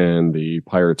Diamondbacks, and the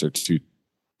Pirates are two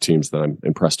teams that I'm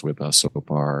impressed with so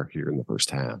far here in the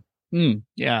first half.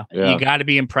 Yeah. You got to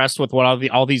be impressed with what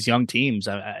all these young teams,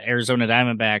 Arizona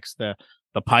Diamondbacks,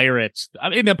 the Pirates. I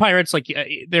mean, the Pirates,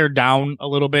 they're down a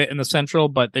little bit in the Central,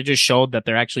 but they just showed that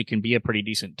they actually can be a pretty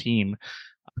decent team.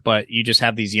 But you just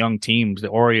have these young teams, the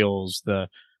Orioles, the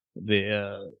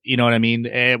you know what I mean?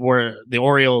 Where the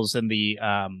Orioles and the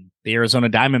Arizona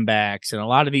Diamondbacks and a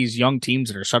lot of these young teams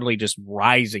that are suddenly just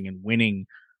rising and winning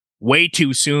way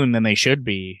too soon than they should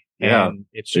be. Yeah, and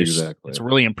it's just, it's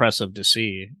really impressive to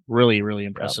see. Really, really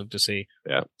impressive to see.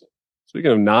 Yeah.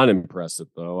 Speaking of non-impressive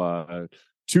though,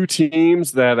 two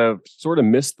teams that have sort of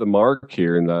missed the mark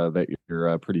here, and that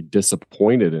you're pretty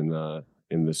disappointed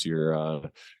in this year.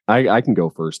 I can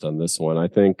go first on this one. I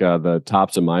think the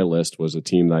tops of my list was a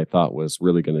team that I thought was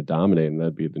really going to dominate, and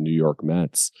that'd be the New York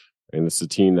Mets. And this is a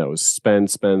team that was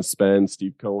spend.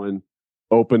 Steve Cohen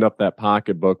opened up that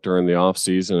pocketbook during the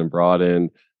offseason and brought in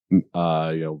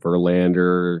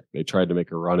Verlander. They tried to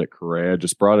make a run at Correa,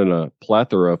 just brought in a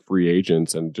plethora of free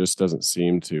agents, and just doesn't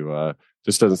seem to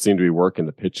be working.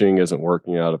 The pitching isn't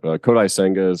working out. Kodai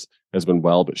Senga has been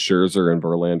well, but Scherzer and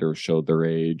Verlander showed their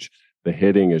age. The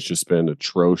hitting has just been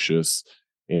atrocious,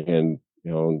 and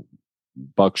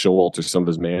Buck Showalter, some of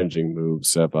his managing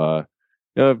moves have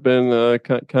I've been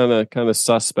kind of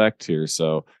suspect here.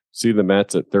 So see the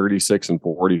Mets at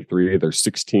 36-43. They're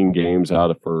 16 games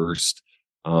out of first.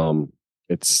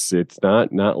 It's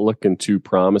not looking too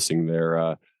promising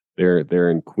there. They're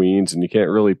in Queens, and you can't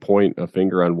really point a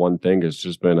finger on one thing. It's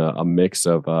just been a mix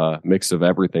of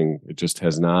everything. It just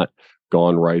has not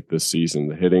gone right this season.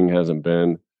 The hitting hasn't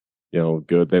been,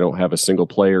 good. They don't have a single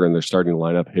player in their starting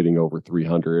lineup hitting over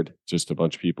 300. Just a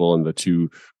bunch of people in the 240s,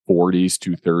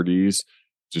 230s.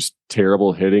 Just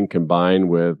terrible hitting combined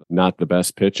with not the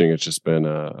best pitching. It's just been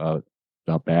a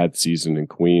bad season in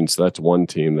Queens. So that's one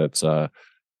team that's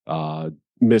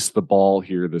missed the ball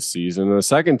here this season. And the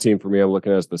second team for me, I'm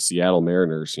looking at is the Seattle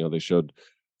Mariners. They showed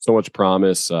so much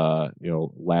promise,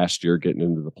 last year getting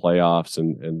into the playoffs,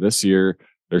 and this year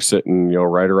they're sitting,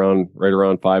 right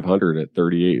around 500 at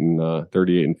 38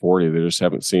 and 40. They just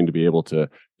haven't seemed to be able to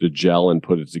gel and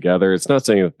put it together. It's not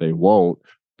saying that they won't,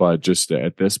 but just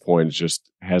at this point, it just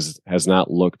has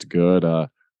not looked good.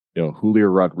 Julio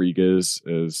Rodriguez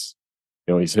is,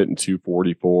 he's hitting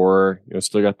 244,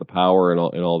 still got the power and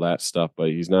all that stuff, but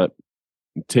he's not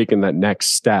taking that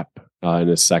next step in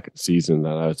his second season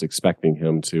that I was expecting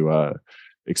him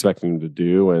to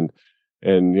do.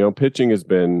 And pitching has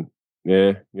been,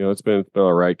 it's been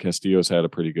all right. Castillo's had a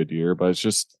pretty good year, but it's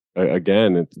just,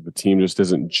 again, the team just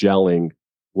isn't gelling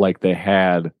like they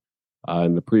had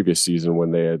in the previous season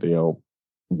when they had,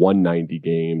 won 90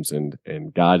 games and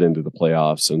got into the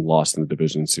playoffs and lost in the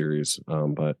division series.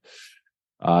 Those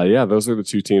are the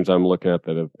two teams I'm looking at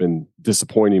that have been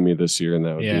disappointing me this year, and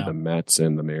that would be the Mets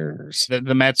and the Mariners.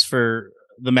 The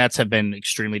Mets have been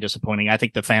extremely disappointing. I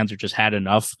think the fans have just had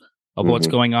enough of what's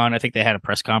going on. I think they had a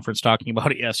press conference talking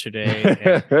about it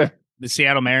yesterday. The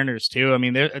Seattle Mariners too. I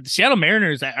mean, the Seattle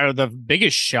Mariners are the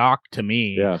biggest shock to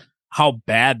me. Yeah. How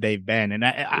bad they've been. And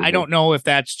I don't know if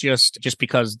that's just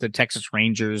because the Texas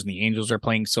Rangers and the Angels are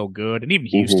playing so good, and even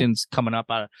Houston's coming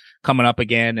up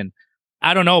again. And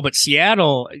I don't know, but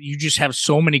Seattle, you just have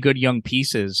so many good young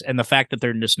pieces, and the fact that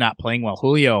they're just not playing well.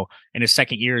 Julio in his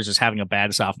second year is just having a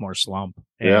bad sophomore slump,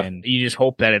 and you just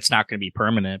hope that it's not going to be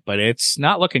permanent, but it's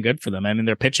not looking good for them. I mean,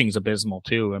 their pitching's abysmal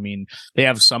too. I mean, they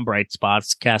have some bright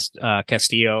spots,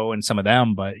 Castillo and some of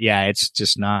them, but it's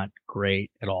just not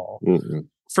great at all. Mm-hmm.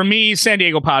 For me, San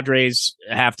Diego Padres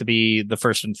have to be the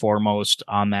first and foremost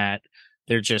on that.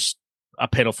 They're just a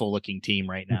pitiful looking team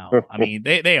right now. I mean,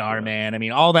 they are, man. I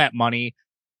mean, all that money.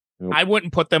 I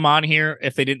wouldn't put them on here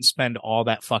if they didn't spend all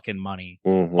that fucking money.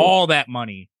 All that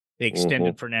money. They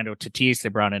extended Fernando Tatis. They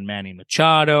brought in Manny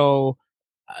Machado.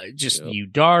 Yu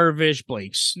Darvish,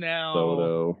 Blake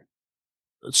Snell,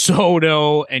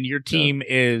 Soto, and your team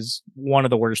is one of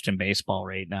the worst in baseball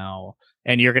right now.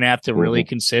 And you're going to have to really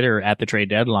consider at the trade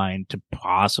deadline to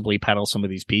possibly peddle some of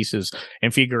these pieces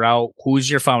and figure out who's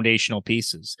your foundational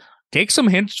pieces. Take some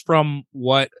hints from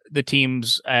what the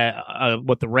teams,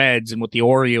 what the Reds and what the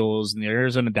Orioles and the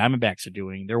Arizona Diamondbacks are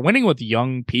doing. They're winning with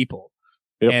young people,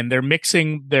 and they're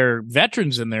mixing their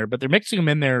veterans in there, but they're mixing them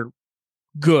in there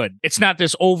good. It's not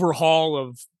this overhaul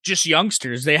of just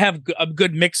youngsters. They have a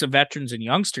good mix of veterans and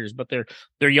youngsters, but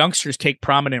their youngsters take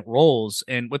prominent roles.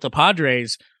 And with the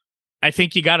Padres, I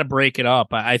think you got to break it up.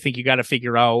 I think you got to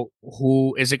figure out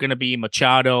who is it going to be,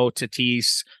 Machado,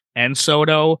 Tatis, and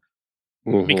Soto,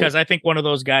 because I think one of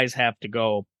those guys have to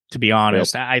go, to be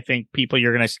honest. I think people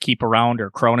you're going to keep around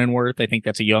are Cronenworth. I think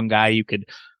that's a young guy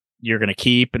you're going to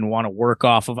keep and want to work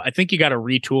off of. I think you got to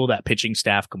retool that pitching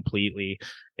staff completely.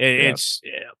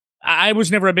 I was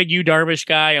never a big Yu Darvish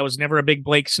guy. I was never a big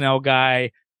Blake Snell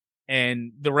guy.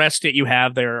 And the rest that you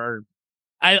have there are,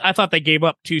 I thought they gave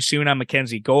up too soon on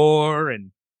Mackenzie Gore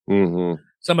and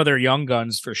some of their young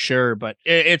guns for sure, but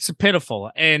it's pitiful.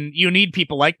 And you need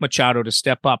people like Machado to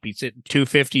step up. He's at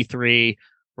 253,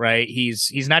 right?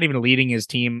 He's not even leading his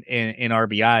team in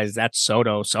RBIs. That's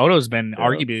Soto. Soto's been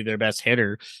arguably their best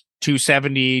hitter,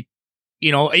 270.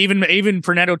 Even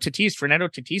Fernando Tatis. Fernando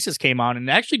Tatis has came on and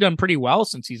actually done pretty well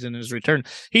since he's in his return.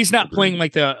 He's not playing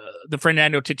like the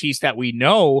Fernando Tatis that we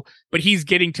know, but he's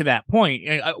getting to that point.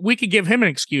 We could give him an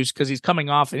excuse because he's coming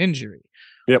off an injury.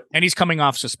 Yep. And he's coming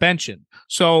off suspension.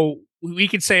 So we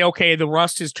could say, okay, the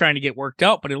rust is trying to get worked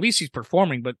out, but at least he's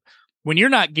performing. But when you're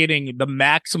not getting the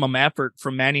maximum effort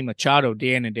from Manny Machado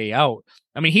day in and day out,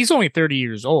 I mean, he's only 30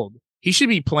 years old. He should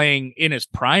be playing in his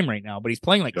prime right now, but he's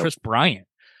playing like Chris Bryant.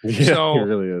 Yeah, so it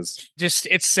really is. Just,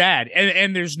 it's sad.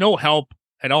 And there's no help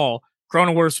at all.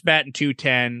 Cronenworth's batting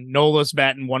 210. Nola's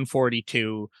batting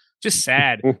 142. Just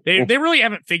sad. They really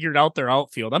haven't figured out their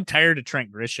outfield. I'm tired of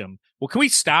Trent Grisham. Well, can we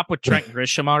stop with Trent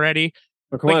Grisham already?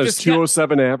 Oh, come on, it's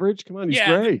 207 average. Come on, he's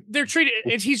great. They're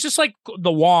treated. He's just like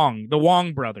the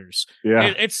Wong brothers. Yeah,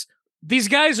 it's these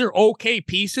guys are okay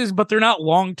pieces, but they're not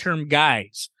long-term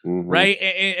guys, right?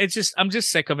 It's just, I'm just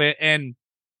sick of it. And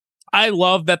I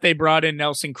love that they brought in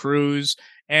Nelson Cruz,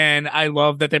 and I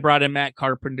love that they brought in Matt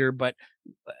Carpenter, but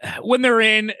when they're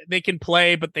in, they can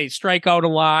play, but they strike out a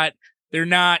lot. They're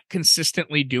not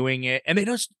consistently doing it. And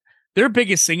their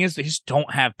biggest thing is they just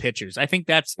don't have pitchers. I think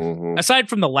that's, aside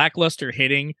from the lackluster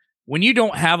hitting, when you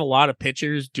don't have a lot of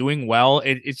pitchers doing well,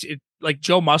 it's like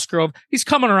Joe Musgrove, he's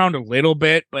coming around a little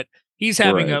bit, but he's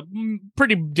having a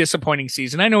pretty disappointing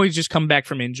season. I know he's just come back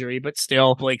from injury, but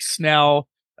still, Blake Snell,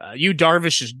 Yu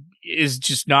Darvish is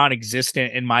just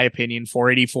non-existent in my opinion.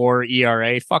 4.84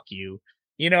 ERA. Fuck you.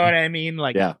 You know what I mean?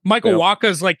 Like Michael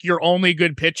Wacha's like your only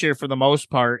good pitcher for the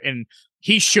most part, and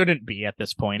he shouldn't be at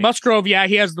this point. Musgrove, he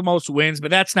has the most wins,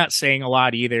 but that's not saying a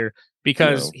lot either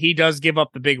because he does give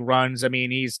up the big runs. I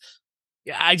mean,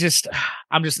 I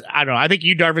don't know. I think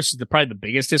Yu Darvish is probably the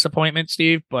biggest disappointment,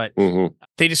 Steve, but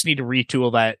they just need to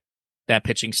retool that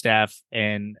pitching staff.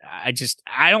 And I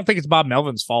don't think it's Bob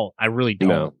Melvin's fault. I really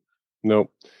don't.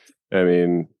 Nope. I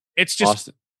mean, it's just,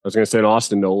 I was going to say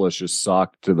Austin Nolas just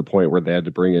sucked to the point where they had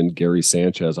to bring in Gary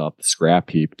Sanchez off the scrap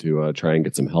heap to try and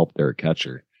get some help there at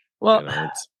catcher.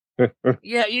 Well,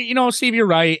 yeah, Steve, you're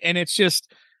right. And it's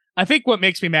just, I think what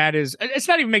makes me mad is, it's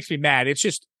not even makes me mad. It's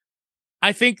just,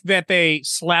 I think that they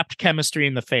slapped chemistry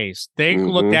in the face. They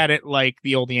looked at it like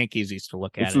the old Yankees used to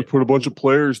look at it. Let's put a bunch of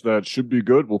players that should be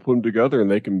good. We'll put them together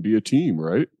and they can be a team,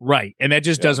 right? Right. And that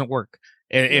just doesn't work.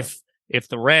 If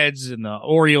the Reds and the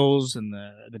Orioles and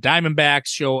the Diamondbacks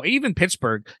show, even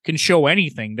Pittsburgh can show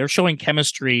anything, they're showing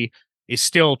chemistry is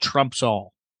still trumps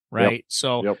all, right?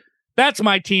 So that's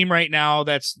my team right now.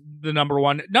 That's the number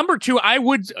one. Number two, I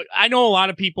know a lot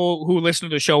of people who listen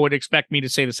to the show would expect me to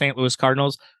say the St. Louis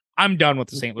Cardinals. I'm done with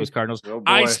the St. Louis Cardinals. Oh,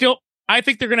 I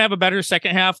think they're going to have a better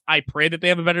second half. I pray that they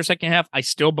have a better second half. I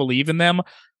still believe in them,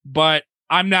 but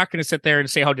I'm not going to sit there and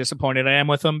say how disappointed I am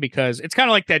with them because it's kind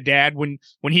of like that dad when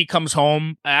he comes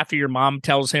home after your mom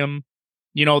tells him,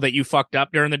 that you fucked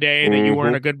up during the day, that you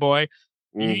weren't a good boy.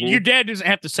 Your dad doesn't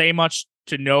have to say much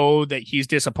to know that he's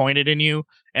disappointed in you.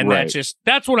 And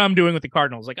that's what I'm doing with the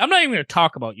Cardinals. Like, I'm not even going to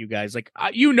talk about you guys. Like,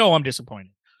 I'm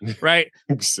disappointed. Right?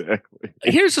 Exactly.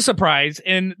 Here's a surprise,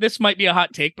 and this might be a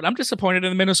hot take, but I'm disappointed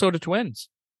in the Minnesota Twins.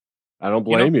 I don't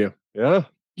blame you. Yeah.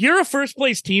 You're a first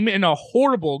place team in a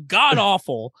horrible, god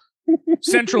awful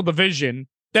Central Division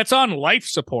that's on life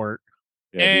support.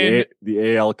 Yeah, and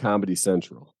the AL Comedy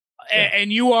Central.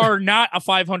 And you are not a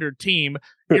 500 team.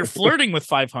 You're flirting with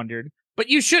 500, but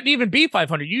you shouldn't even be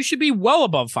 500. You should be well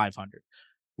above 500.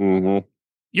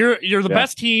 You're the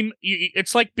best team.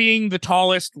 It's like being the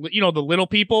tallest, the little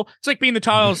people. It's like being the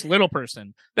tallest little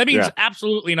person. That means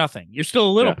absolutely nothing. You're still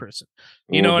a little person.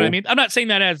 You know what I mean? I'm not saying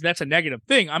that that's a negative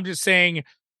thing. I'm just saying,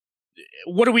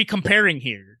 what are we comparing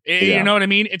here? You know what I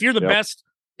mean? If you're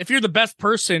the best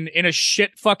person in a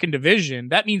shit fucking division,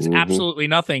 that means absolutely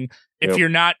nothing if you're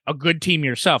not a good team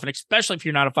yourself. And especially if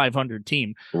you're not a 500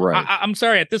 team. Right. I'm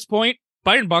sorry, at this point,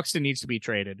 Byron Buxton needs to be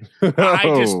traded.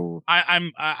 I'm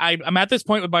at this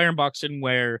point with Byron Buxton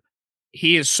where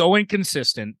he is so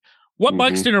inconsistent. What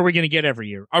Buxton are we going to get every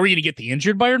year? Are we going to get the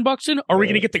injured Byron Buxton? Are we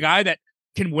going to get the guy that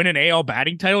can win an AL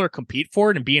batting title or compete for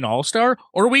it and be an all-star?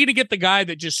 Or are we going to get the guy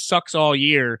that just sucks all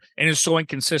year and is so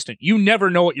inconsistent? You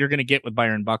never know what you're going to get with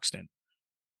Byron Buxton.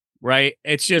 Right?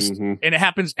 It's just, and it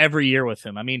happens every year with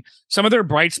him. I mean, some of their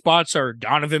bright spots are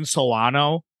Donovan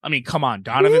Solano. I mean, come on,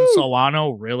 Donovan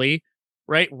Solano, really?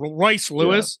 Right? Royce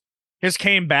Lewis has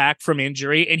came back from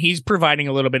injury, and he's providing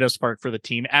a little bit of spark for the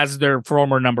team as their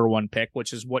former number one pick,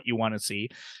 which is what you want to see.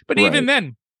 But even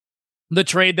then, the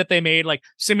trade that they made, like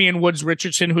Simeon Woods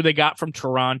Richardson, who they got from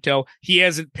Toronto, he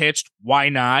hasn't pitched. Why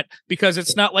not? Because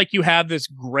it's not like you have this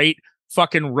great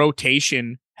fucking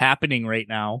rotation happening right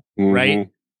now, right?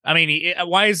 I mean,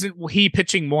 why isn't he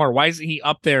pitching more? Why isn't he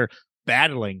up there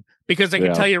battling? Because I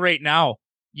can tell you right now,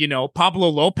 Pablo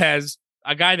Lopez,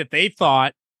 a guy that they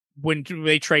thought when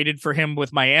they traded for him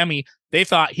with Miami, they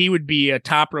thought he would be a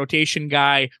top rotation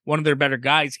guy, one of their better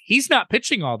guys. He's not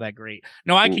pitching all that great.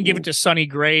 No, I can give it to Sonny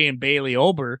Gray and Bailey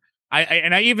Ober.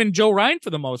 I even Joe Ryan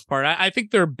for the most part. I think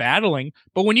they're battling,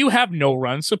 but when you have no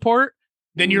run support,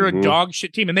 then you're a dog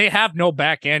shit team, and they have no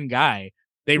back end guy.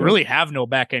 They really have no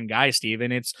back end guy, Steve.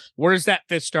 And it's, where's that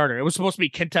fifth starter? It was supposed to be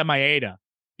Kenta Maeda.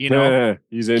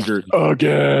 He's injured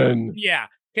again. Yeah,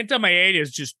 Kenta Maeda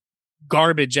is just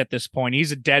garbage at this point.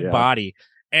 He's a dead body.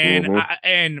 And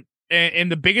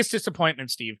and the biggest disappointment,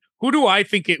 Steve, who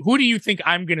do you think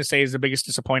I'm going to say is the biggest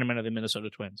disappointment of the Minnesota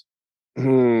Twins?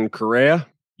 Correa?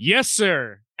 Yes,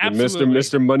 sir. Absolutely.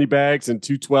 Mr. Moneybags and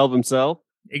 212 himself.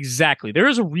 Exactly. There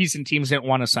is a reason teams didn't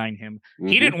want to sign him. Mm-hmm.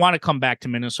 He didn't want to come back to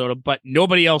Minnesota, but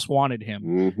nobody else wanted him.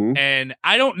 Mm-hmm. And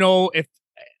I don't know if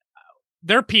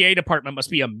their PA department must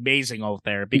be amazing out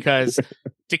there, because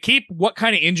to keep what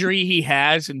kind of injury he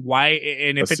has and why,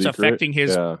 and if it's affecting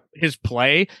his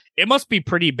play, it must be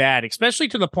pretty bad, especially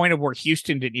to the point of where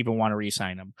Houston didn't even want to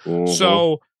re-sign him. Mm-hmm.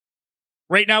 So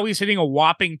right now he's hitting a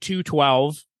whopping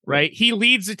 212. Right, he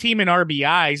leads the team in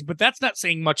RBIs, but that's not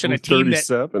saying much on a team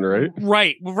 37, that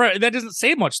right. That doesn't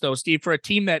say much though, Steve, for a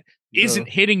team that isn't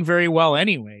hitting very well,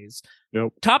 anyways.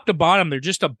 Nope. Top to bottom, they're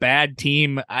just a bad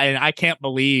team, and I can't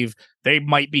believe they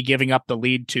might be giving up the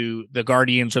lead to the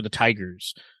Guardians or the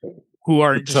Tigers, who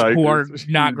are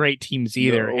not great teams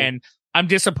either. No. And I'm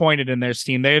disappointed in this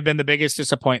team. They have been the biggest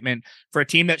disappointment for a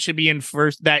team that should be in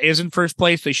first. That is in first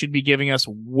place. They should be giving us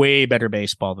way better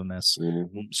baseball than this.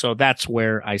 Mm-hmm. So that's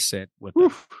where I sit with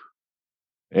them.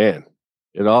 Man,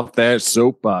 get off that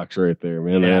soapbox right there,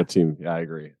 man. That team. Yeah, I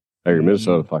agree.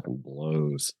 Minnesota fucking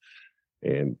blows,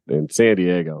 and San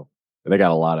Diego. They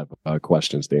got a lot of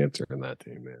questions to answer in that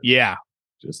team, man. Yeah,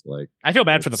 just like I feel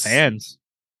bad for the fans.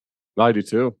 I do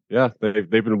too. Yeah, they've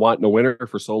been wanting a winner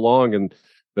for so long, and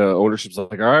the ownership's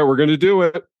like, all right, we're going to do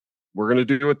it. We're going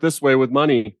to do it this way with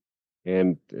money.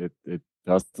 And it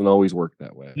doesn't always work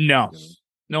that way. No.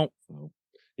 So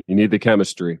you need the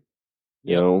chemistry.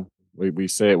 You know, we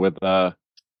say it with the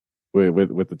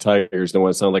Tigers. Don't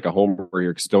want to sound like a homer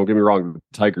here, because don't get me wrong, the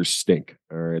Tigers stink.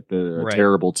 All right. They're a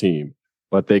terrible team.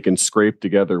 But they can scrape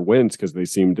together wins because they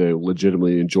seem to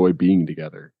legitimately enjoy being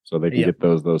together. So they can get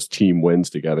those team wins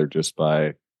together just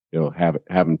by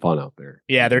having fun out there.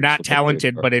 Yeah, they're not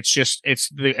talented, but it's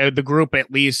the group at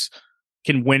least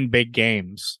can win big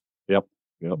games. Yep.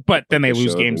 But then they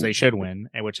lose games they should win,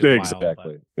 which is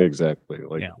exactly.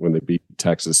 Like when they beat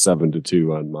Texas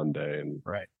 7-2 on Monday,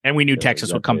 and we knew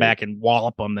Texas would come back and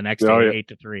wallop them the next day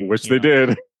 8-3, which they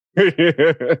did.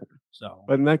 So,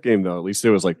 but in that game though, at least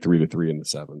it was like 3-3 in the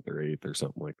 7th or 8th or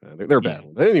something like that. They're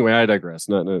battling. But anyway, I digress.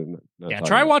 Not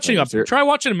try watching a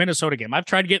Minnesota game. I've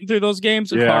tried getting through those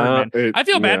games. It's hard, man. I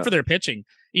feel bad for their pitching.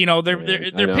 You know, their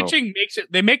pitching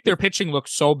makes their pitching look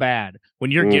so bad when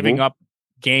you're giving up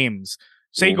games.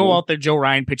 Say go out there, Joe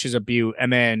Ryan pitches a butte,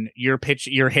 and then your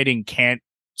hitting can't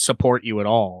support you at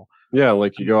all. Yeah,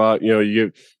 like you go out,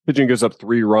 pitching gives up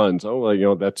 3 runs. Oh,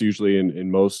 well, that's usually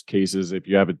in most cases, if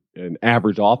you have an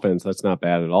average offense, that's not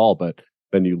bad at all. But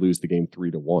then you lose the game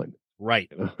 3-1.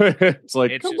 Right. It's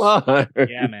like, come on.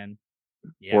 Yeah, man.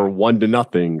 Yeah. Or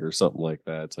 1-0 or something like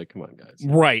that. It's like, come on, guys.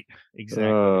 Right. Exactly.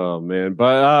 Oh man.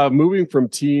 But moving from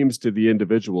teams to the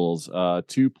individuals,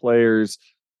 2 players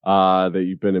that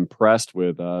you've been impressed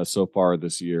with so far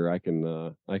this year. I can.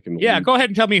 Go ahead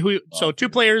and tell me who. So 2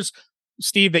 players,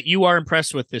 Steve, that you are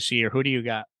impressed with this year. Who do you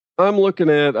got? I'm looking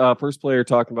at first player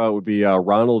talking about would be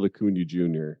Ronald Acuna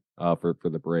Jr. For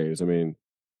the Braves. I mean,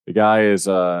 the guy is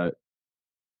front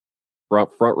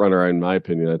runner in my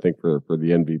opinion. I think for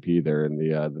the MVP there in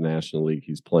the National League.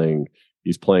 He's playing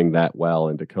that well,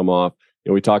 and to come off.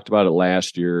 We talked about it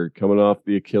last year, coming off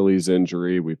the Achilles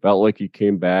injury. We felt like he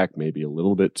came back maybe a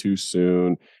little bit too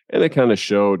soon, and it kind of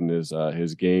showed in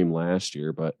his game last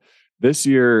year. But this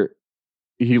year,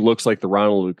 he looks like the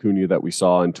Ronald Acuna that we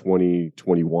saw in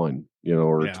 2021,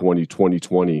 or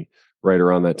 2020, right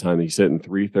around that time. He's hitting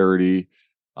 330.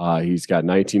 He's got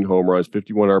 19 home runs,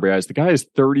 51 RBIs. The guy has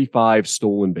 35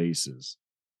 stolen bases.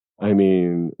 I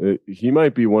mean, he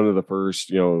might be one of the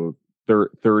first,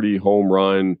 30 home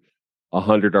run,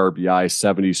 100 RBI,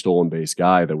 70 stolen base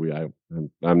guy that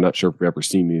I'm not sure if we've ever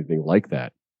seen anything like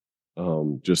that.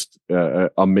 Just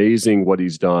amazing what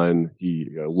he's done. He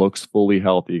looks fully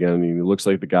healthy again. He looks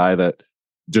like the guy that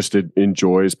just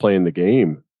enjoys playing the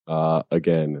game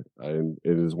again. And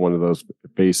it is one of those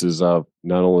faces of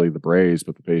not only the Braves,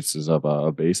 but the faces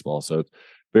of baseball. So it's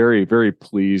very, very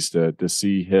pleased to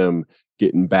see him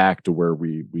getting back to where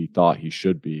we thought he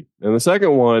should be. And the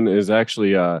second one is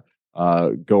actually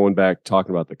going back,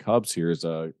 talking about the Cubs here, is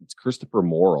it's Christopher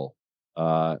Morel.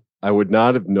 I would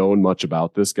not have known much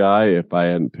about this guy if I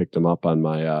hadn't picked him up on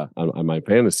my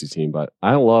fantasy team. But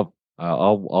I love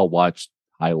I'll watch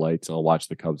highlights. I'll watch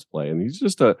the Cubs play, and he's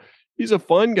a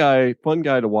fun guy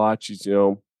to watch. He's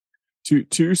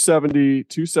 270,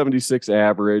 276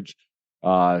 average,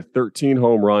 13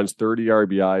 home runs, 30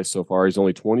 RBIs so far. He's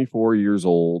only 24 years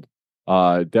old.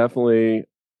 Definitely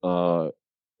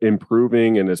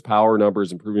improving in his power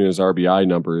numbers, improving his RBI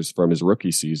numbers from his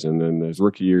rookie season. And his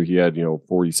rookie year, he had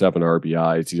 47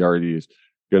 RBIs. He's already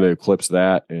going to eclipse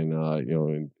that,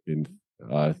 and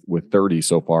with 30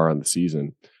 so far on the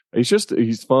season.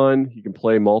 He's fun. He can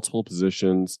play multiple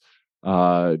positions.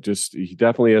 Just he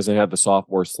definitely hasn't had the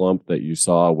sophomore slump that you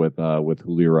saw with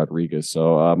Julio Rodriguez.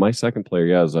 So my second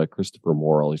player, is Christopher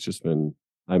Morrell.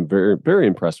 I'm very, very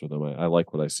impressed with him. I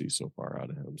like what I see so far out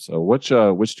of him. So which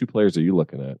two players are you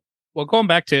looking at? Well, going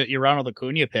back to your Ronald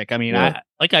Acuna pick, I mean,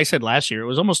 like I said last year, it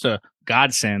was almost a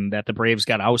godsend that the Braves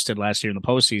got ousted last year in the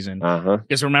postseason.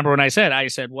 Because remember when I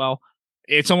said, well,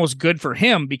 it's almost good for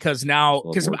him because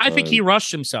I think he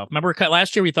rushed himself. Remember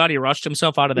last year we thought he rushed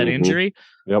himself out of that injury.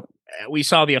 Yep. We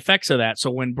saw the effects of that. So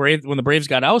when the Braves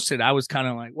got ousted, I was kind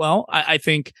of like, well, I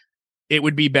think it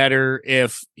would be better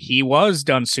if he was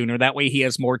done sooner. That way he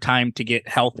has more time to get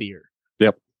healthier.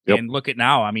 Yep. And look at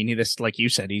now. I mean, like you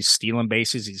said, he's stealing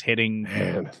bases. He's hitting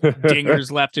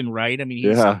dingers left and right. I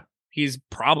mean, he's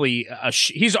probably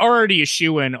he's already a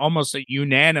shoo-in almost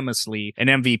unanimously an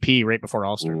MVP right before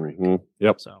All-Star break.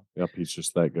 Yep. He's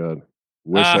just that good.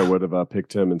 Wish I would have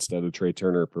picked him instead of Trey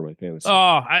Turner for my fantasy.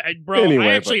 I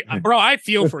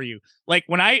feel for you. Like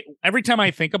every time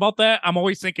I think about that, I'm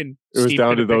always thinking it was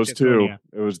down to those two.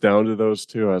 It was down to those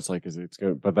two. I was like,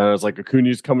 but then I was like,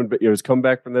 Acuna's coming. It was come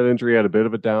back from that injury. Had a bit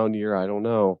of a down year. I don't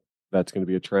know. That's going to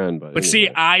be a trend, but anyway. See,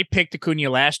 I picked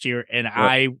Acuna last year, and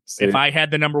if I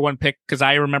had the number one pick, because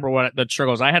I remember what the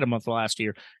struggles I had a month last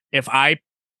year. If I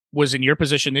was in your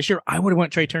position this year, I would have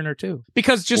went Trey Turner too,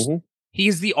 because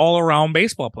he's the all-around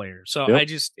baseball player. So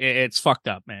it's fucked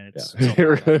up, man. It's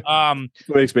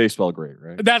what makes baseball great,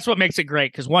 right? That's what makes it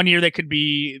great. Because one year they could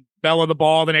be bell of the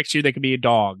ball, the next year they could be a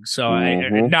dog. So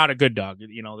not a good dog,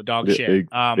 the dog shit.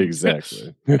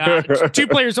 Exactly. Two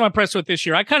players I'm impressed with this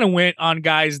year. I kind of went on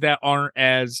guys that aren't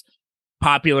as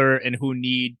popular and who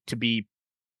need to be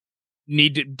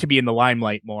in the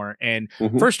limelight more. And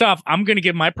first off, I'm going to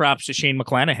give my props to Shane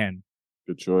McClanahan.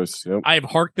 Good choice. Yep. I have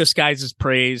harked this guy's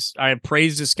praise. I have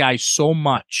praised this guy so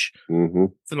much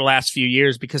for the last few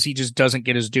years because he just doesn't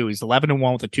get his due. He's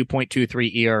 11-1 with a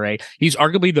 2.23 ERA. He's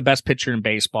arguably the best pitcher in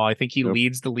baseball. I think he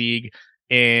leads the league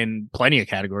in plenty of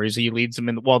categories. He leads them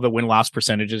in the win-loss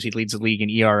percentages. He leads the league in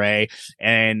ERA,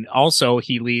 and also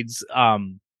he leads.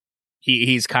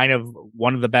 He's kind of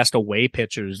one of the best away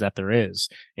pitchers that there is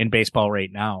in baseball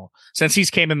right now. Since he's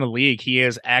came in the league, he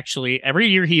has actually, every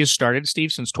year he has started,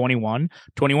 Steve, since 21,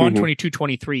 22,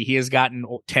 23, he has gotten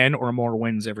 10 or more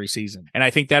wins every season. And I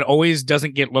think that always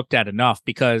doesn't get looked at enough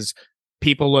because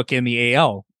people look in the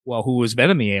AL. Well, who has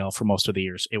been in the AL for most of the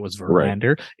years? It was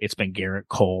Verlander. Right. It's been Garrett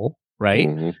Cole.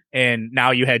 Right. And now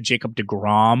you had Jacob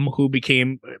deGrom, who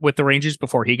became with the Rangers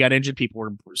before he got injured. People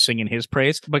were singing his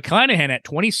praise. But McClanahan at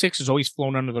 26 has always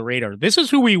flown under the radar. This is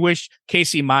who we wish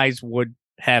Casey Mize would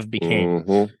have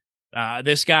became.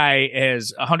 This guy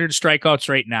has 100 strikeouts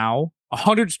right now.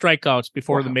 100 strikeouts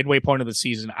before the midway point of the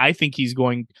season. I think he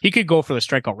could go for the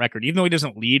strikeout record, even though he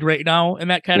doesn't lead right now in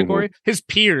that category. His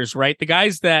peers, right? The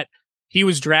guys that he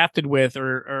was drafted with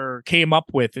or came up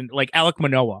with, and like Alek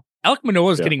Manoah. Alek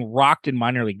Manoah is getting rocked in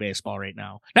minor league baseball right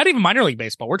now. Not even minor league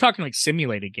baseball. We're talking like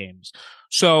simulated games.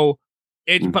 So,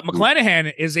 but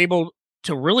McClanahan is able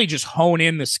to really just hone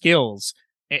in the skills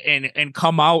and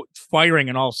come out firing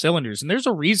in all cylinders. And there's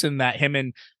a reason that him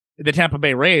and the Tampa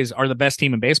Bay Rays are the best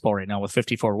team in baseball right now with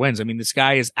 54 wins. I mean, this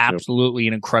guy is absolutely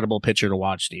an incredible pitcher to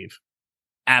watch, Steve.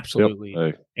 Absolutely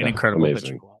an incredible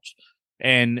pitcher to watch.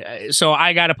 And so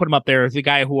I got to put him up there. The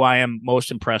guy who I am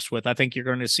most impressed with. I think you're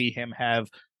going to see him have,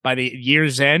 by the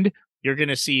year's end, you're going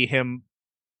to see him,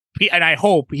 and I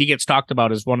hope he gets talked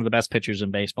about as one of the best pitchers in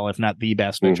baseball, if not the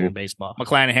best pitcher in baseball.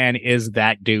 McClanahan is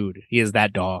that dude. He is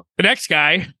that dog. The next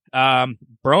guy,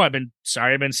 bro, I've been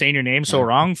saying your name so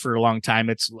wrong for a long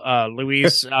time. It's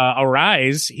Luis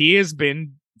Arraez. He has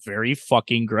been very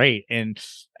fucking great, and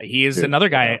he is another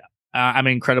guy I'm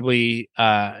incredibly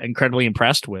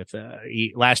impressed with.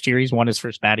 Last year, he's won his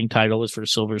first batting title, his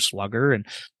first Silver Slugger, and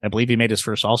I believe he made his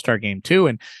first All-Star game too.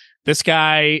 And this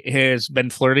guy has been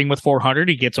flirting with 400.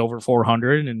 He gets over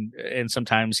 400, and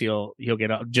sometimes he'll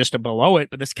get just below it.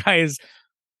 But this guy is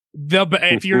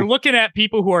if you're looking at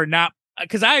people who are not,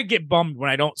 because I get bummed when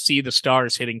I don't see the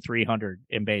stars hitting 300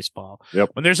 in baseball.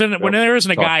 Yep. When there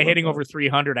isn't a guy hitting over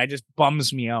 300, I just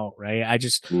bums me out. Right. I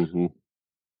just.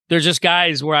 There's just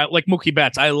guys where I like Mookie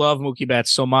Betts. I love Mookie Betts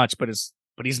so much, but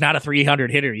he's not a 300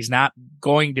 hitter. He's not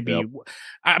going to be. Yep.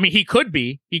 I mean, he could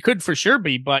for sure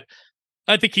be, but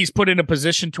I think he's put in a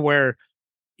position to where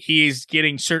he's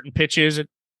getting certain pitches.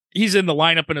 He's in the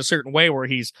lineup in a certain way where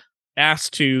he's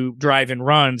asked to drive in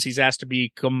runs. He's asked to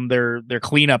become their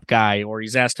cleanup guy, or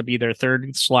he's asked to be their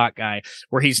third slot guy,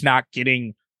 where he's not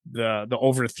getting the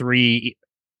over 3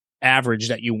 average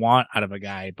that you want out of a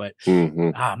guy. But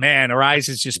man, Arraez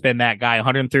has just been that guy.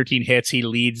 113 hits. He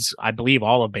leads, I believe,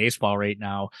 all of baseball right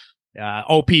now.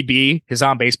 OPB, his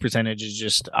on base percentage is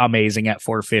just amazing at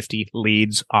 450,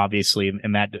 leads obviously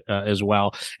in that as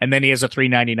well. And then he has a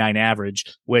 399 average,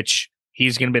 which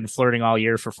he's going to be flirting all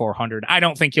year for 400. I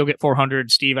don't think he'll get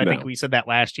 400, Steve. I think we said that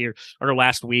last year or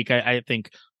last week. I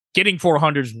think getting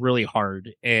 400 is really hard.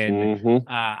 And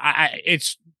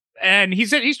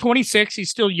he's 26. He's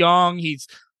still young. He's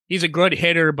a good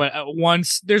hitter, but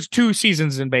once there's 2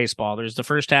 seasons in baseball, there's the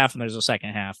first half and there's the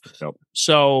second half. Yep.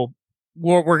 So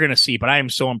we're going to see, but I am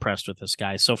so impressed with this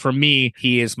guy. So for me,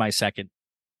 he is my second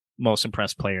most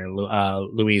impressed player,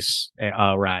 Luis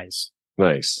Rise.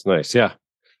 Nice. Yeah.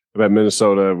 About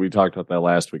Minnesota, we talked about that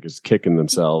last week, is kicking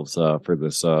themselves for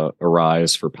this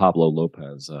Arise for Pablo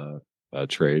Lopez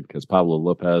trade, because Pablo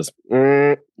Lopez,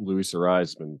 Luis Arise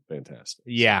has been fantastic.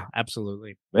 Yeah,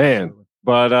 absolutely. Man. Absolutely.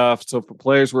 But so for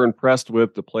players we're impressed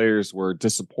with, the players we're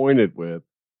disappointed with,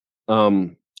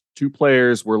 2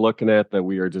 players we're looking at that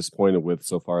we are disappointed with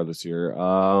so far this year.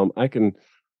 I can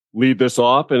lead this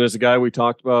off, and it's a guy we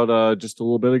talked about just a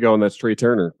little bit ago, and that's Trey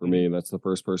Turner for me. And that's the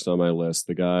first person on my list.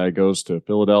 The guy goes to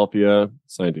Philadelphia,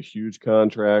 signed a huge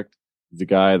contract. He's a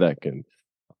guy that can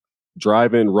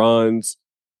drive in runs.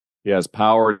 He has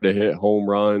power to hit home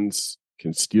runs,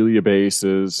 can steal you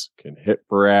bases, can hit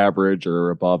for average or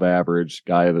above average.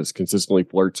 Guy that's consistently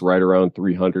flirts right around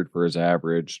 300 for his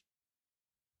average.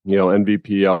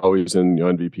 MVP, always in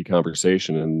MVP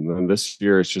conversation. And this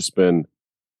year it's just been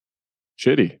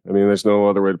shitty. I mean, there's no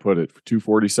other way to put it.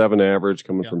 247 average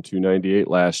coming from 298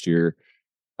 last year.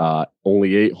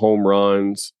 Only 8 home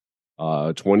runs,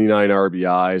 29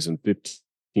 RBIs, and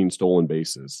 15 stolen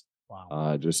bases.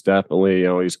 Wow. Just definitely,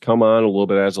 he's come on a little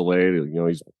bit as of late.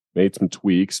 He's made some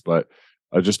tweaks, but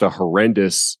just a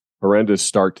horrendous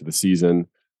start to the season.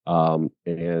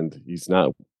 And he's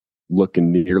not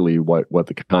looking nearly what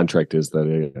the contract is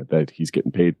that he's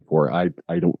getting paid for. I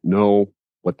don't know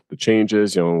what the change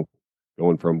is,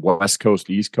 going from West Coast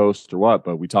to East Coast or what,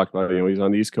 but we talked about, he's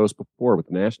on the East Coast before with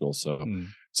the Nationals. So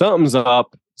something's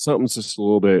up. Something's just a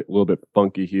little bit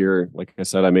funky here. Like I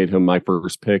said, I made him my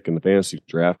first pick in the fantasy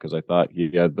draft because I thought he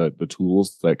had the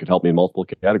tools that could help me in multiple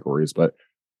categories, but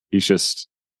he's just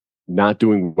not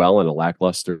doing well in a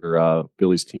lackluster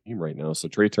Phillies team right now. So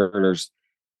Trey Turner's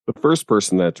the first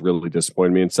person that's really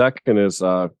disappointed me. And second is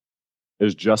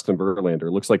Justin Verlander.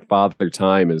 It looks like Father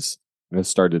Time has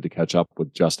started to catch up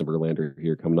with Justin Verlander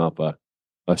here, coming off a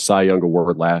Cy Young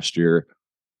Award last year.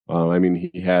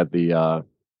 He had the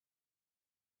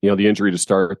injury to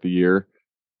start the year,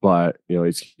 but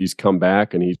he's come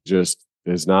back and he just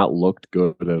has not looked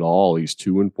good at all. He's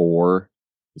 2-4.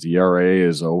 His ERA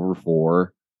is over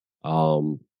 4.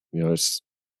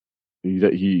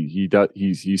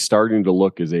 He's starting to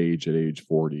look his age at age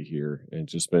 40 here, and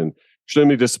just been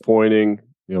extremely disappointing.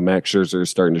 Max Scherzer is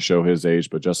starting to show his age,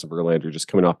 but Justin Verlander, just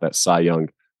coming off that Cy Young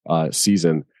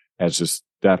season, has just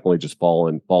definitely just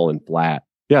fallen flat.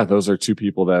 Yeah, those are 2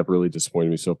 people that have really disappointed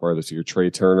me so far this year: Trey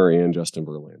Turner and Justin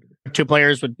Verlander. 2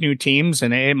 players with new teams,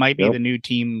 and it might be the new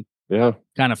team. Yeah,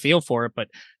 kind of feel for it, but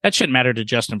that shouldn't matter to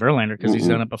Justin Verlander because he's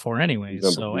done it before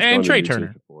anyways. And Trey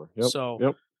Turner.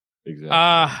 Yep.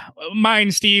 Exactly.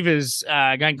 Mine, Steve, is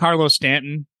guy Carlos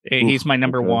Stanton. He's my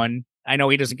number 1. I know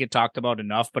he doesn't get talked about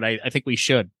enough, but I think we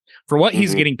should. For what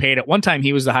he's getting paid, at one time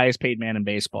he was the highest paid man in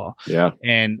baseball. Yeah.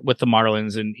 And with the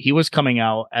Marlins, and he was coming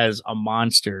out as a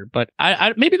monster. But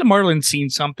I maybe the Marlins seen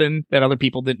something that other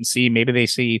people didn't see. Maybe they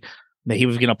see that he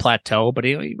was going to plateau, but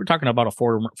we're talking about a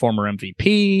former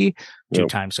MVP,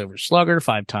 2-time Silver Slugger,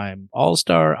 5-time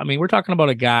All-Star. I mean, we're talking about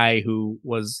a guy who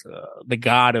was the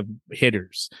god of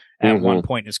hitters at one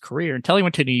point in his career, until he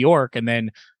went to New York, and then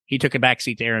he took a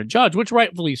backseat to Aaron Judge, which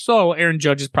rightfully so. Aaron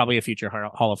Judge is probably a future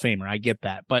Hall of Famer. I get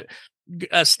that. But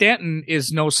Stanton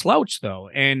is no slouch, though.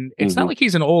 And it's not like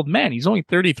he's an old man. He's only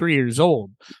 33 years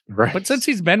old. Right. But since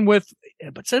he's been with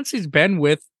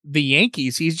the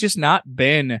Yankees, he's just not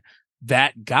been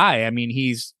that guy. I mean,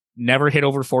 he's never hit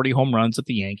over 40 home runs at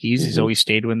the Yankees. He's always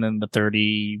stayed within the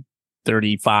 30,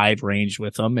 35 range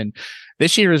with them. And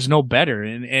this year is no better.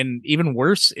 And even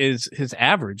worse is his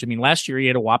average. I mean, last year he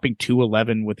had a whopping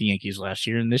 211 with the Yankees last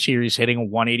year. And this year he's hitting a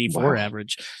 184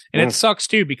 average. And it sucks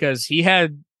too, because he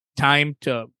had time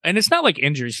to, and it's not like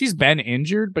injuries. He's been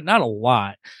injured, but not a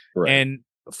lot. Right. And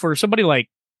for somebody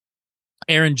like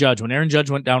Aaron Judge, when Aaron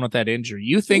Judge went down with that injury,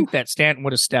 you think that Stanton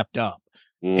would have stepped up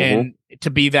and to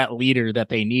be that leader that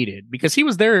they needed, because he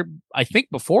was there, I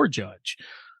think, before Judge.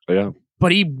 Yeah.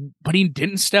 But he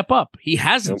didn't step up. He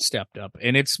hasn't stepped up.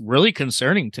 And it's really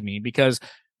concerning to me, because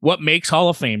what makes Hall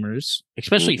of Famers,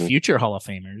 especially future Hall of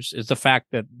Famers, is the fact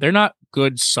that they're not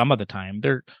good some of the time.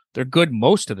 They're good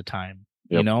most of the time.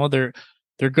 Yep.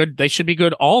 They're they're good. They should be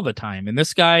good all the time. And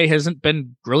this guy hasn't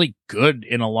been really good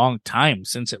in a long time,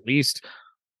 since at least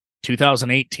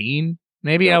 2018.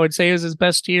 Maybe I would say is his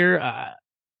best year,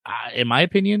 in my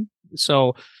opinion.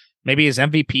 So maybe his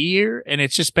MVP year, and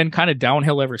it's just been kind of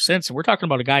downhill ever since. And we're talking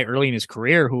about a guy early in his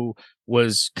career who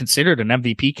was considered an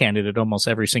MVP candidate almost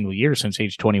every single year since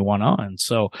age 21 on.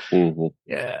 So,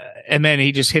 and then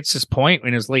he just hits this point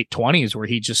in his late 20s where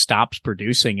he just stops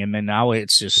producing, and then now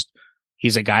it's just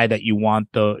he's a guy that you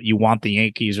want the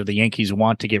Yankees, or the Yankees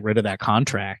want to get rid of that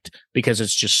contract because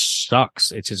it's just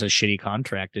sucks. It's just a shitty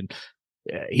contract, and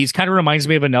he's kind of reminds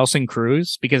me of a Nelson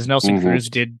Cruz, because Nelson Cruz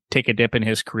did take a dip in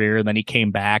his career, and then he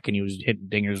came back and he was hitting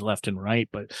dingers left and right.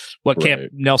 But what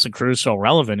kept Nelson Cruz so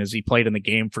relevant is he played in the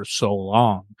game for so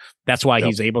long. That's why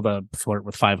he's able to flirt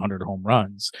with 500 home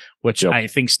runs, which I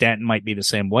think Stanton might be the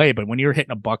same way. But when you're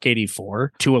hitting a .184,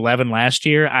 211 last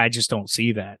year, I just don't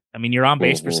see that. I mean, your on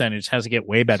base percentage has to get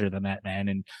way better than that, man.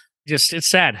 And just, it's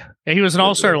sad. He was an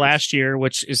all-star last year,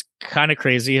 which is kind of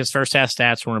crazy. His first half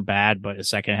stats weren't bad, but his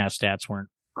second half stats weren't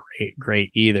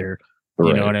great either.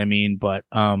 You know what I mean? But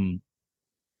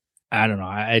I don't know.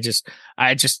 I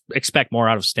just expect more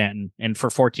out of Stanton. And for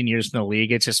 14 years in the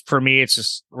league, it's just, for me, it's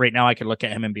just right now I could look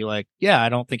at him and be like, yeah, I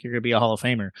don't think you're going to be a Hall of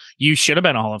Famer. You should have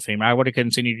been a Hall of Famer. I would have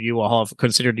considered you a Hall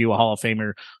of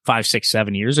Famer 5, 6,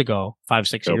 7 years ago, 5,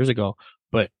 6 years ago.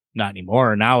 But not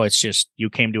anymore. Now it's just you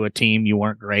came to a team, you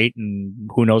weren't great, and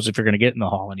who knows if you're going to get in the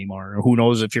Hall anymore, or who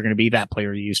knows if you're going to be that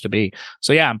player you used to be.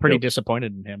 So yeah, I'm pretty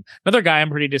disappointed in him. Another guy I'm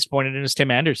pretty disappointed in is Tim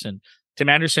Anderson. Tim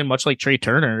Anderson, much like Trey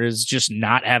Turner, is just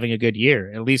not having a good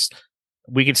year. At least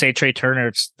we could say Trey Turner,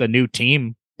 it's the new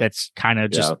team that's kind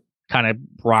of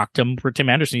rocked him. For Tim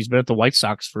Anderson, he's been at the White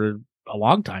Sox for a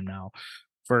long time now,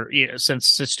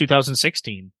 since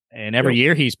 2016. And every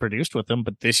year he's produced with them,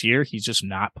 but this year he's just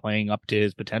not playing up to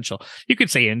his potential. You could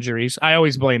say injuries. I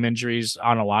always blame injuries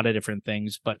on a lot of different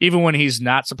things, but even when he's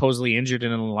not supposedly injured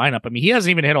in the lineup, I mean, he hasn't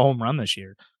even hit a home run this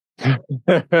year.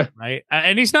 Right?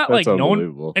 And he's not like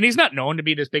known, and he's not known to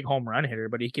be this big home run hitter,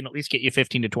 but he can at least get you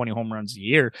 15 to 20 home runs a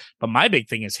year. But my big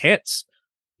thing is hits.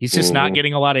 He's just not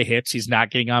getting a lot of hits. He's not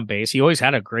getting on base. He always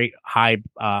had a great high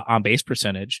on base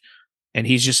percentage, and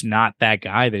he's just not that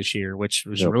guy this year, which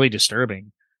was really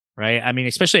disturbing. Right. I mean,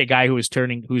 especially a guy who was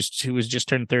just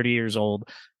turned 30 years old,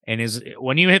 and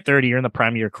when you hit 30, you're in the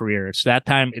prime of your career. It's that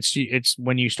time. It's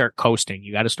when you start coasting.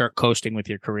 You got to start coasting with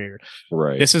your career.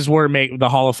 Right. This is where the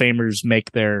Hall of Famers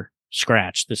make their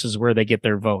scratch. This is where they get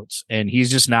their votes. And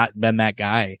he's just not been that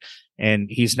guy. And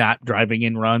he's not driving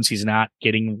in runs. He's not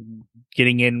getting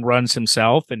in runs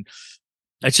himself. And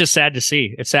it's just sad to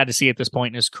see. It's sad to see at this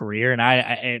point in his career. And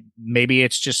I maybe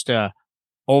it's just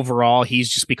overall, he's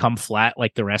just become flat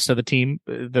like the rest of the team.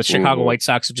 The Chicago White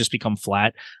Sox have just become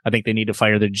flat. I think they need to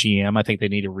fire their GM. I think they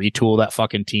need to retool that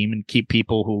fucking team and keep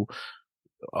people who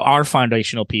are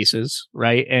foundational pieces,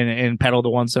 right? And peddle the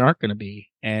ones that aren't going to be.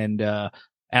 And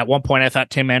at one point, I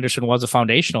thought Tim Anderson was a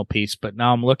foundational piece, but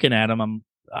now I'm looking at him. I'm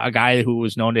a guy who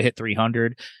was known to hit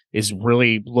 300 is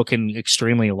really looking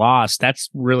extremely lost. That's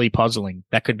really puzzling.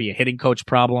 That could be a hitting coach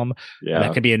problem. Yeah.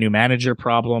 That could be a new manager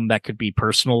problem. That could be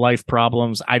personal life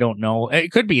problems. I don't know.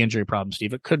 It could be injury problems,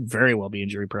 Steve. It could very well be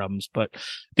injury problems. But at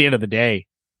the end of the day,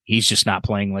 he's just not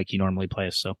playing like he normally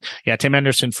plays. So yeah, Tim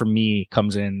Anderson for me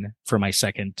comes in for my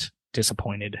second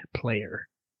disappointed player.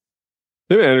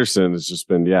 Tim Anderson has just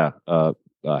been, a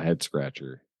head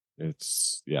scratcher.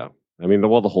 It's, I mean, the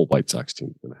whole White Sox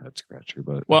team's been a head scratcher,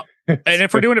 but and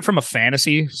if we're doing it from a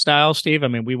fantasy style, Steve, I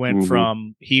mean, we went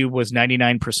from he was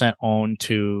 99% owned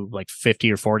to like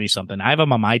 50 or 40 something. I have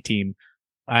him on my team.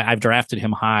 I've drafted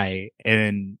him high,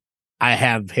 and I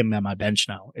have him on my bench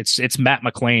now. It's Matt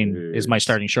McClain is my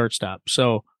starting shortstop.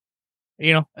 So,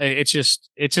 it's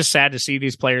just sad to see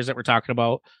these players that we're talking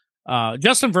about.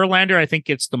 Justin Verlander, I think,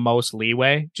 gets the most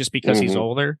leeway just because he's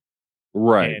older.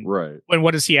 Right. And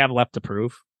what does he have left to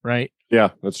prove? Right. Yeah,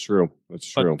 that's true. But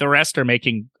the rest are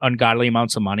making ungodly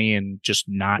amounts of money and just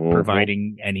not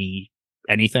providing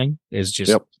anything is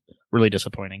just really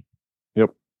disappointing. Yep.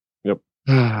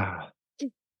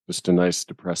 Just a nice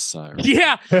depressed sigh. Right?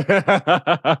 Yeah.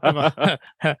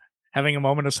 Having a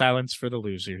moment of silence for the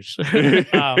losers.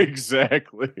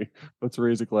 Exactly. Let's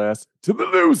raise a glass to the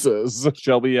losers.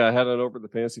 Shall we head on over to the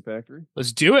Fantasy Factory?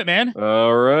 Let's do it, man.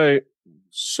 All right.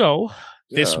 So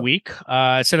this week,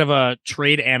 instead of a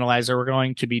trade analyzer, we're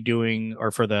going to be doing,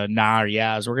 or for the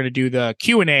we're going to do the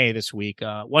Q&A this week.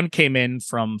 One came in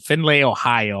from Findlay,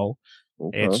 Ohio.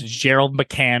 Okay. It's Gerald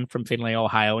McCann from Findlay,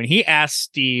 Ohio. And he asked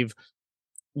Steve,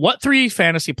 what 3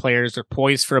 fantasy players are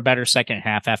poised for a better second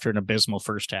half after an abysmal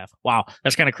first half? Wow,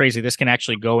 that's kind of crazy. This can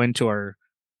actually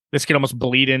this can almost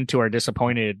bleed into our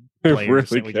disappointed players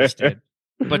that we just did.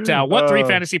 But what three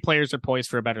fantasy players are poised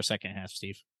for a better second half,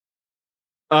 Steve?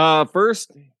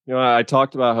 First, I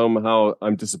talked about how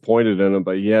I'm disappointed in him,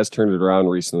 but he has turned it around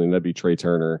recently, and that'd be Trey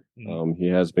Turner. He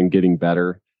has been getting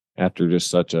better after just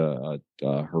such a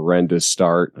horrendous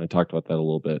start. I talked about that a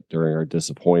little bit during our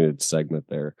disappointed segment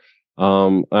there.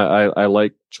 I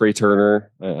like Trey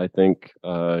Turner. I think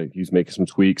he's making some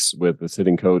tweaks with his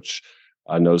hitting coach,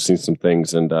 noticing some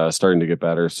things and starting to get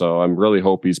better. So I'm really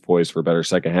hope he's poised for a better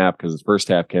second half, because his first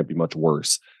half can't be much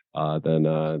worse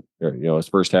than his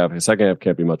first half. His second half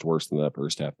can't be much worse than that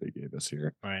first half they gave us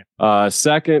here. Right.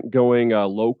 Second, going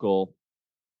local,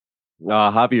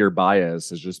 Javier Baez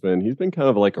he's been kind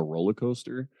of like a roller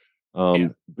coaster.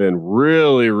 Been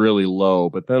really, really low,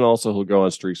 but then also he'll go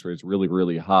on streaks where it's really,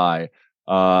 really high.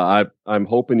 I'm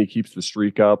hoping he keeps the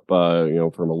streak up,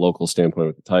 from a local standpoint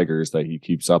with the Tigers, that he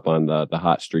keeps up on the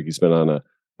hot streak. He's been on a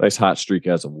nice hot streak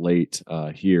as of late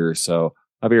here. So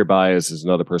Javier Baez is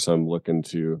another person I'm looking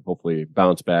to hopefully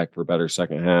bounce back for a better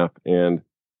second half. And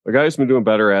the guy who's been doing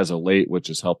better as of late, which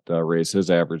has helped raise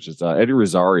his average, is Eddie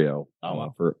Rosario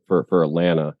for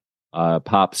Atlanta.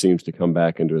 Pop seems to come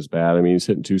back into his bat. I mean, he's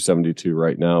hitting 272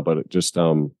 right now, but it just,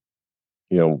 not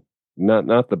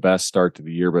the best start to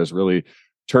the year, but has really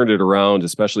turned it around,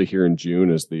 especially here in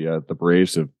June, as the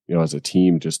Braves have, as a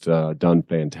team, just done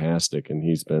fantastic, and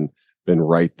he's been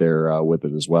right there with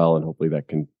it as well, and hopefully that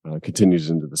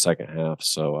continues into the second half.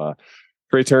 So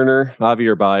Trey Turner,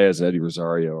 Javier Baez, and Eddie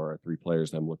Rosario are three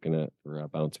players I'm looking at for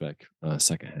bounce back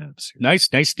second halves.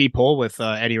 Nice deep hole with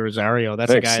Eddie Rosario.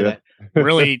 That's a guy that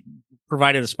really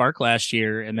provided a spark last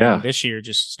year, and then this year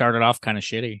just started off kind of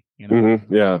shitty.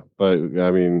 Yeah, but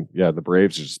I mean, the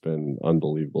Braves have just been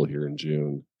unbelievable here in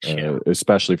June,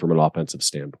 especially from an offensive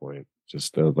standpoint.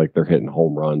 Just like they're hitting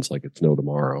home runs like it's no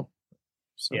tomorrow.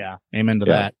 So, amen to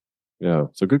that. Yeah,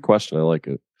 it's a good question. I like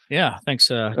it. Yeah, thanks,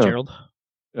 Gerald.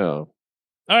 Yeah.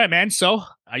 All right, man. So,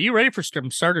 are you ready for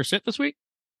some starter sit this week?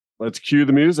 Let's cue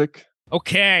the music.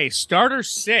 Okay, starter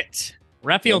sit.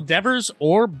 Rafael Devers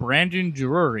or Brandon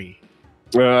Drury?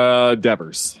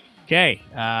 Devers. Okay.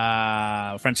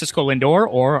 Francisco Lindor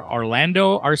or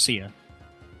Orlando Arcia?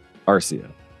 Arcia.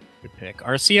 Good pick.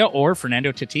 Arcia or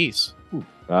Fernando Tatis?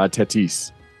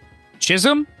 Tatis.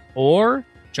 Chisholm or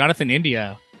Jonathan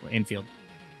India infield?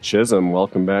 Chisholm,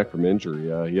 welcome back from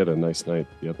injury. He had a nice night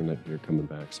the other night here coming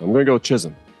back. So I'm going to go with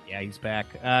Chisholm. Yeah, he's back.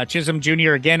 Chisholm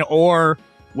Jr. again or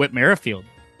Whit Merrifield?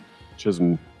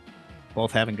 Chisholm.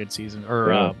 Both having good seasons.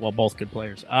 Both good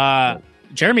players.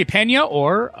 Jeremy Pena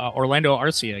or Orlando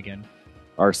Arcia again?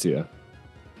 Arcia.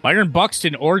 Byron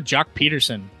Buxton or Jock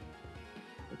Peterson?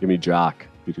 Give me Jock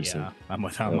Peterson. Yeah, I'm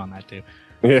with him on that too.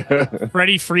 Yeah.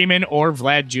 Freddie Freeman or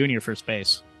Vlad Jr. first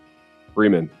base?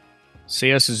 Freeman.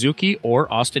 Seiya Suzuki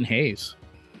or Austin Hayes?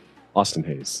 Austin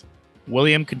Hayes.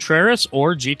 William Contreras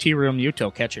or GT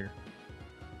Realmuto catcher?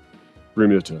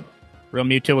 Realmuto.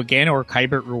 Realmuto again or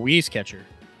Kybert Ruiz catcher?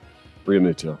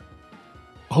 Realmuto.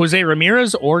 Jose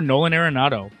Ramirez or Nolan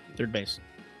Arenado third base?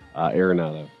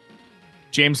 Arenado.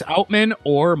 James Outman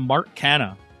or Mark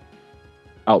Canha?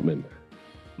 Outman.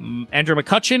 Andrew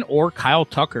McCutchen or Kyle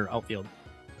Tucker outfield?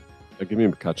 Give me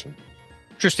McCutchen.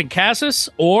 Tristan Casas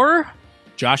or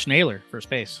Josh Naylor first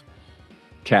base?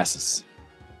 Casas.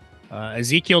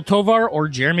 Ezekiel Tovar or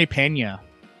Jeremy Pena?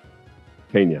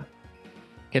 Pena.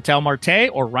 Ketel Marte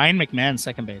or Ryan McMahon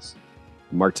second base?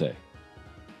 Marte.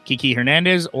 Kiki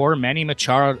Hernandez or Manny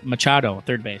Machado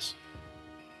third base?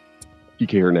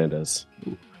 Kiki Hernandez.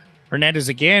 Hernandez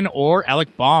again or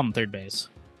Alec Baum third base?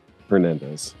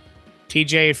 Hernandez.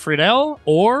 TJ Friedel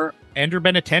or Andrew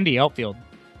Benintendi outfield?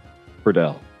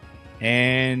 Friedel.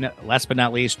 And last but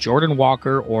not least, Jordan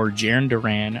Walker or Jarren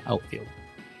Duran outfield?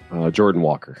 Jordan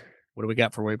Walker. What do we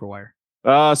got for waiver wire?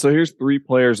 So here's three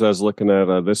players I was looking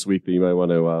at this week that you might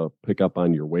want to pick up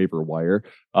on your waiver wire.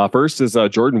 First is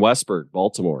Jordan Westburg,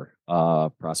 Baltimore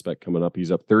prospect coming up.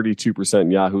 He's up 32%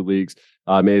 in Yahoo leagues.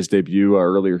 Made his debut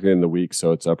earlier here in the week,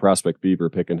 so it's Prospect Beaver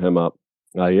picking him up.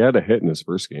 He had a hit in his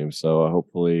first game, so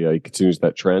hopefully he continues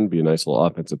that trend. Be a nice little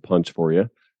offensive punch for you.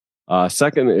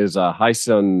 Second is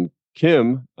Hyun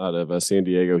Kim out of San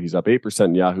Diego. He's up 8%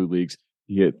 in Yahoo leagues.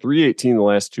 He hit 318 the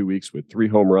last 2 weeks with 3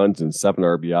 home runs and 7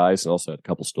 RBIs, and also had a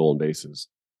couple stolen bases.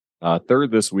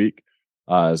 Third this week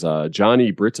is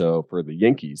Johnny Brito for the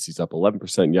Yankees. He's up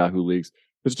 11% in Yahoo leagues.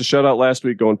 Just a shutout last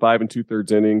week, going 5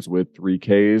 2/3 innings with 3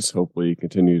 Ks. Hopefully,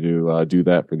 continue to do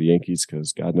that for the Yankees,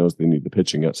 because God knows they need the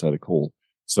pitching outside of Cole.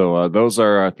 So those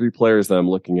are 3 players that I'm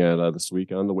looking at this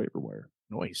week on the waiver wire.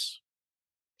 Nice.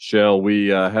 Shall we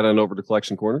head on over to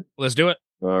Collection Corner? Let's do it.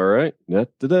 All right. Yeah.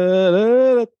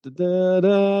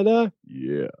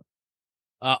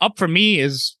 Up for me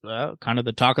is kind of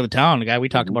the talk of the town, the guy we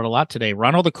talked about a lot today,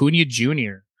 Ronald Acuna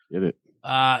Jr. Get it.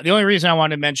 The only reason I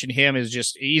wanted to mention him is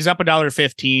just he's up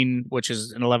 $1.15, which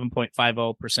is an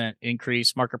 11.50%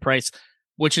 increase market price,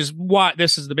 which is why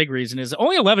this is the big reason is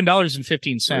only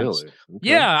 $11.15. Really? Okay.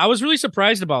 Yeah, I was really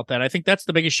surprised about that. I think that's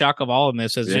the biggest shock of all in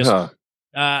this is just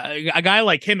a guy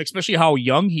like him, especially how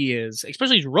young he is,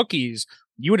 especially his rookies.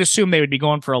 You would assume they would be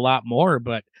going for a lot more,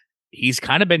 but he's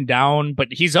kind of been down, but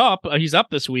he's up. He's up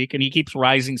this week and he keeps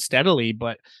rising steadily,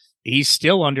 but he's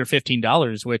still under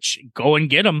 $15, which go and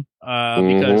get him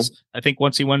because I think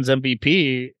once he wins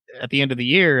MVP at the end of the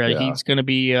year, he's going to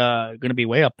be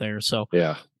way up there. So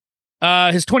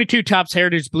his 22 Topps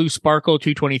Heritage Blue Sparkle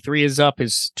 223 is up.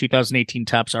 His 2018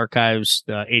 Topps Archives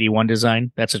 81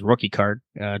 design, that's his rookie card,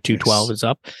 212 is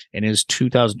up, and his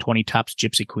 2020 Topps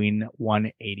Gypsy Queen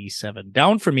 187.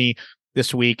 Down for me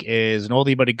this week is an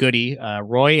oldie but a goodie,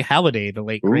 Roy Halladay, the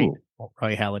late great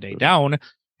Roy Halladay, down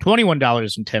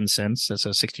 $21.10. That's a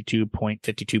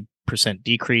 62.52%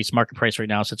 decrease. Market price right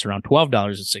now sits around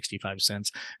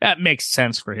 $12.65. That makes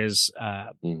sense for his,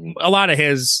 a lot of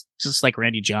his, just like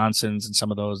Randy Johnson's and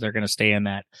some of those, they're going to stay in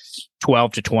that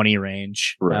 12 to 20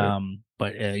 range. Right.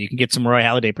 But you can get some Roy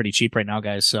Halladay pretty cheap right now,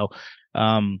 guys. So,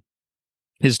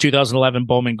 his 2011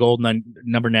 Bowman Gold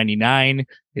number 99,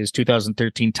 his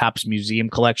 2013 Topps Museum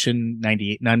Collection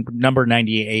 98 number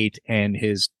 98, and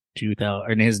his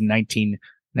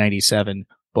 1997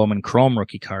 Bowman Chrome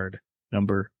rookie card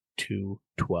number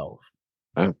 212.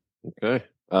 Okay.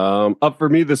 Up for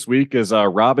me this week is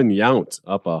Robin Yount,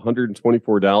 up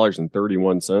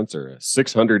 $124.31, or a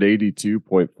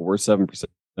 682.47%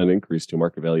 increase to a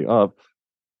market value of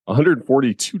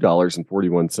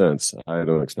 $142.41. I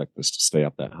don't expect this to stay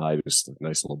up that high. Just a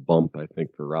nice little bump, I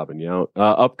think, for Robin Yount.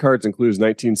 Up cards includes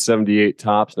 1978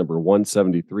 Topps number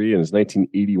 173 and his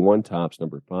 1981 Topps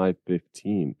number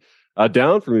 515.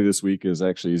 Down for me this week is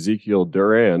actually Ezekiel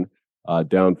Duran,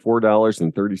 down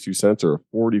 $4.32, or a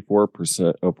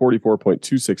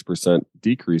 44.26%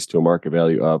 decrease to a market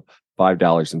value of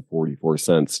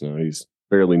 $5.44. Now he's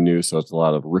fairly new, so it's a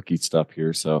lot of rookie stuff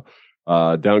here. So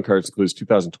down cards includes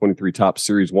 2023 Topps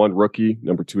Series 1 rookie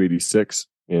number 286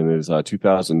 and his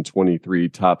 2023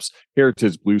 Topps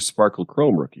Heritage Blue Sparkle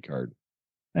Chrome rookie card.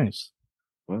 Nice.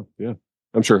 Well, yeah.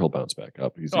 I'm sure he'll bounce back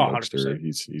up. He's a youngster. 100%.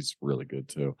 He's really good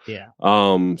too. Yeah.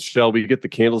 Shall we get the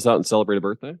candles out and celebrate a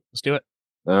birthday? Let's do it.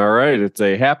 All right. It's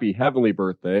a happy heavenly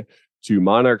birthday to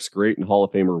Monarchs great and Hall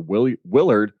of Famer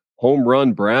Willard Home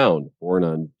Run Brown, born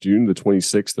on June the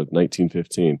 26th of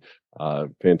 1915.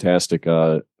 Fantastic,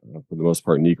 for the most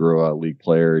part, Negro League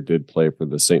player. Did play for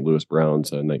the St. Louis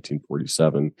Browns in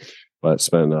 1947, but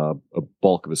spent a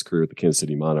bulk of his career with the Kansas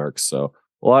City Monarchs. So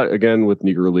a lot, again, with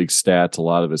Negro League stats, a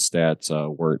lot of his stats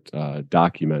weren't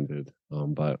documented.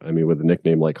 But I mean, with a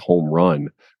nickname like Home Run,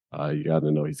 you got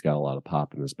to know he's got a lot of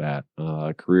pop in his bat.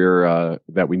 Career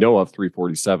that we know of: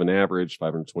 347 average,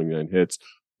 529 hits,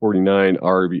 49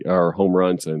 home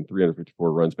runs, and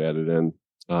 354 runs batted in.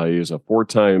 He is a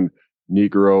 4-time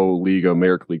Negro League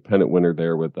American League pennant winner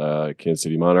there with Kansas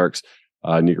City Monarchs.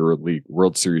 Negro League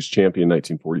World Series champion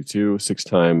 1942,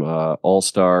 6-time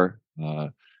All-Star,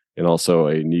 and also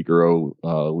a Negro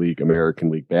League American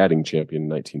League batting champion in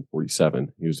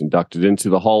 1947. He was inducted into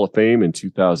the Hall of Fame in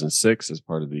 2006 as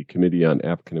part of the Committee on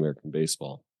African American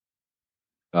Baseball.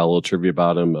 A little trivia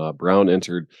about him: Brown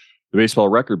entered the baseball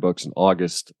record books on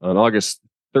August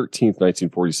 13th,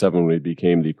 1947, when he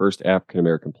became the first African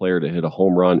American player to hit a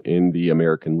home run in the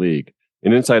American League.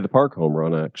 An inside the park home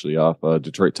run, actually, off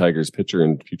Detroit Tigers pitcher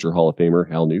and future Hall of Famer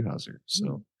Hal Newhouser.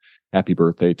 So, happy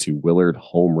birthday to Willard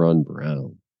Home Run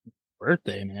Brown.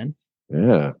 Birthday, man.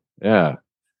 Yeah. I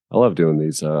love doing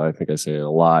these. I think I say a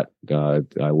lot. I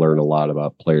learn a lot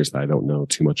about players that I don't know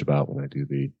too much about when I do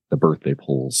the birthday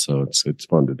polls. So it's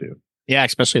fun to do. Yeah,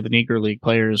 especially the Negro League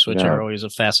players, which are always a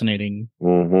fascinating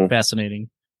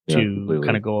to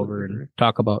kind of go over and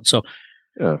talk about. So,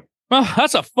 well,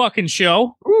 that's a fucking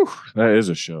show. Whew, that is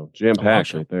a show.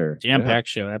 Jam-packed right there. Jam-packed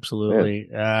show, absolutely.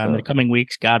 In the coming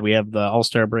weeks, God, we have the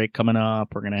All-Star break coming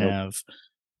up. We're going to have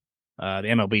the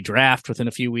MLB draft within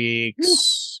a few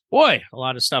weeks. Boy, a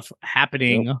lot of stuff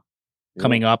happening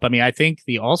coming up. I mean, I think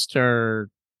the All-Star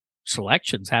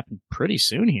selections happen pretty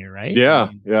soon here, right? Yeah.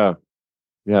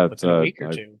 It's a week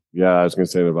or two. Yeah, I was going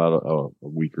to say in about a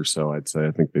week or so, I'd say.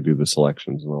 I think they do the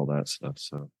selections and all that stuff.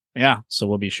 So so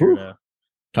we'll be sure to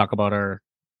talk about our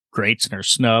greats and our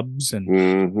snubs, and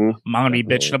I'm going to be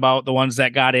bitching about the ones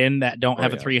that got in that don't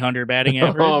have a 300 batting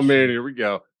average. Oh man, here we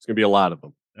go. It's going to be a lot of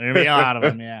them. There'll be a lot of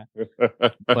them, yeah.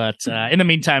 But in the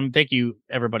meantime, thank you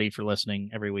everybody for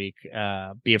listening every week.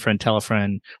 Be a friend, tell a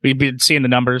friend. We've been seeing the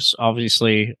numbers,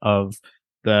 obviously, of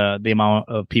the amount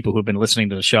of people who've been listening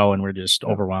to the show, and we're just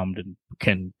overwhelmed and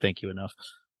can thank you enough.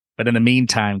 But in the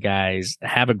meantime, guys,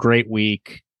 have a great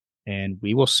week, and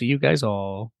we will see you guys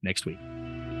all next week.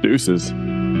 Deuces.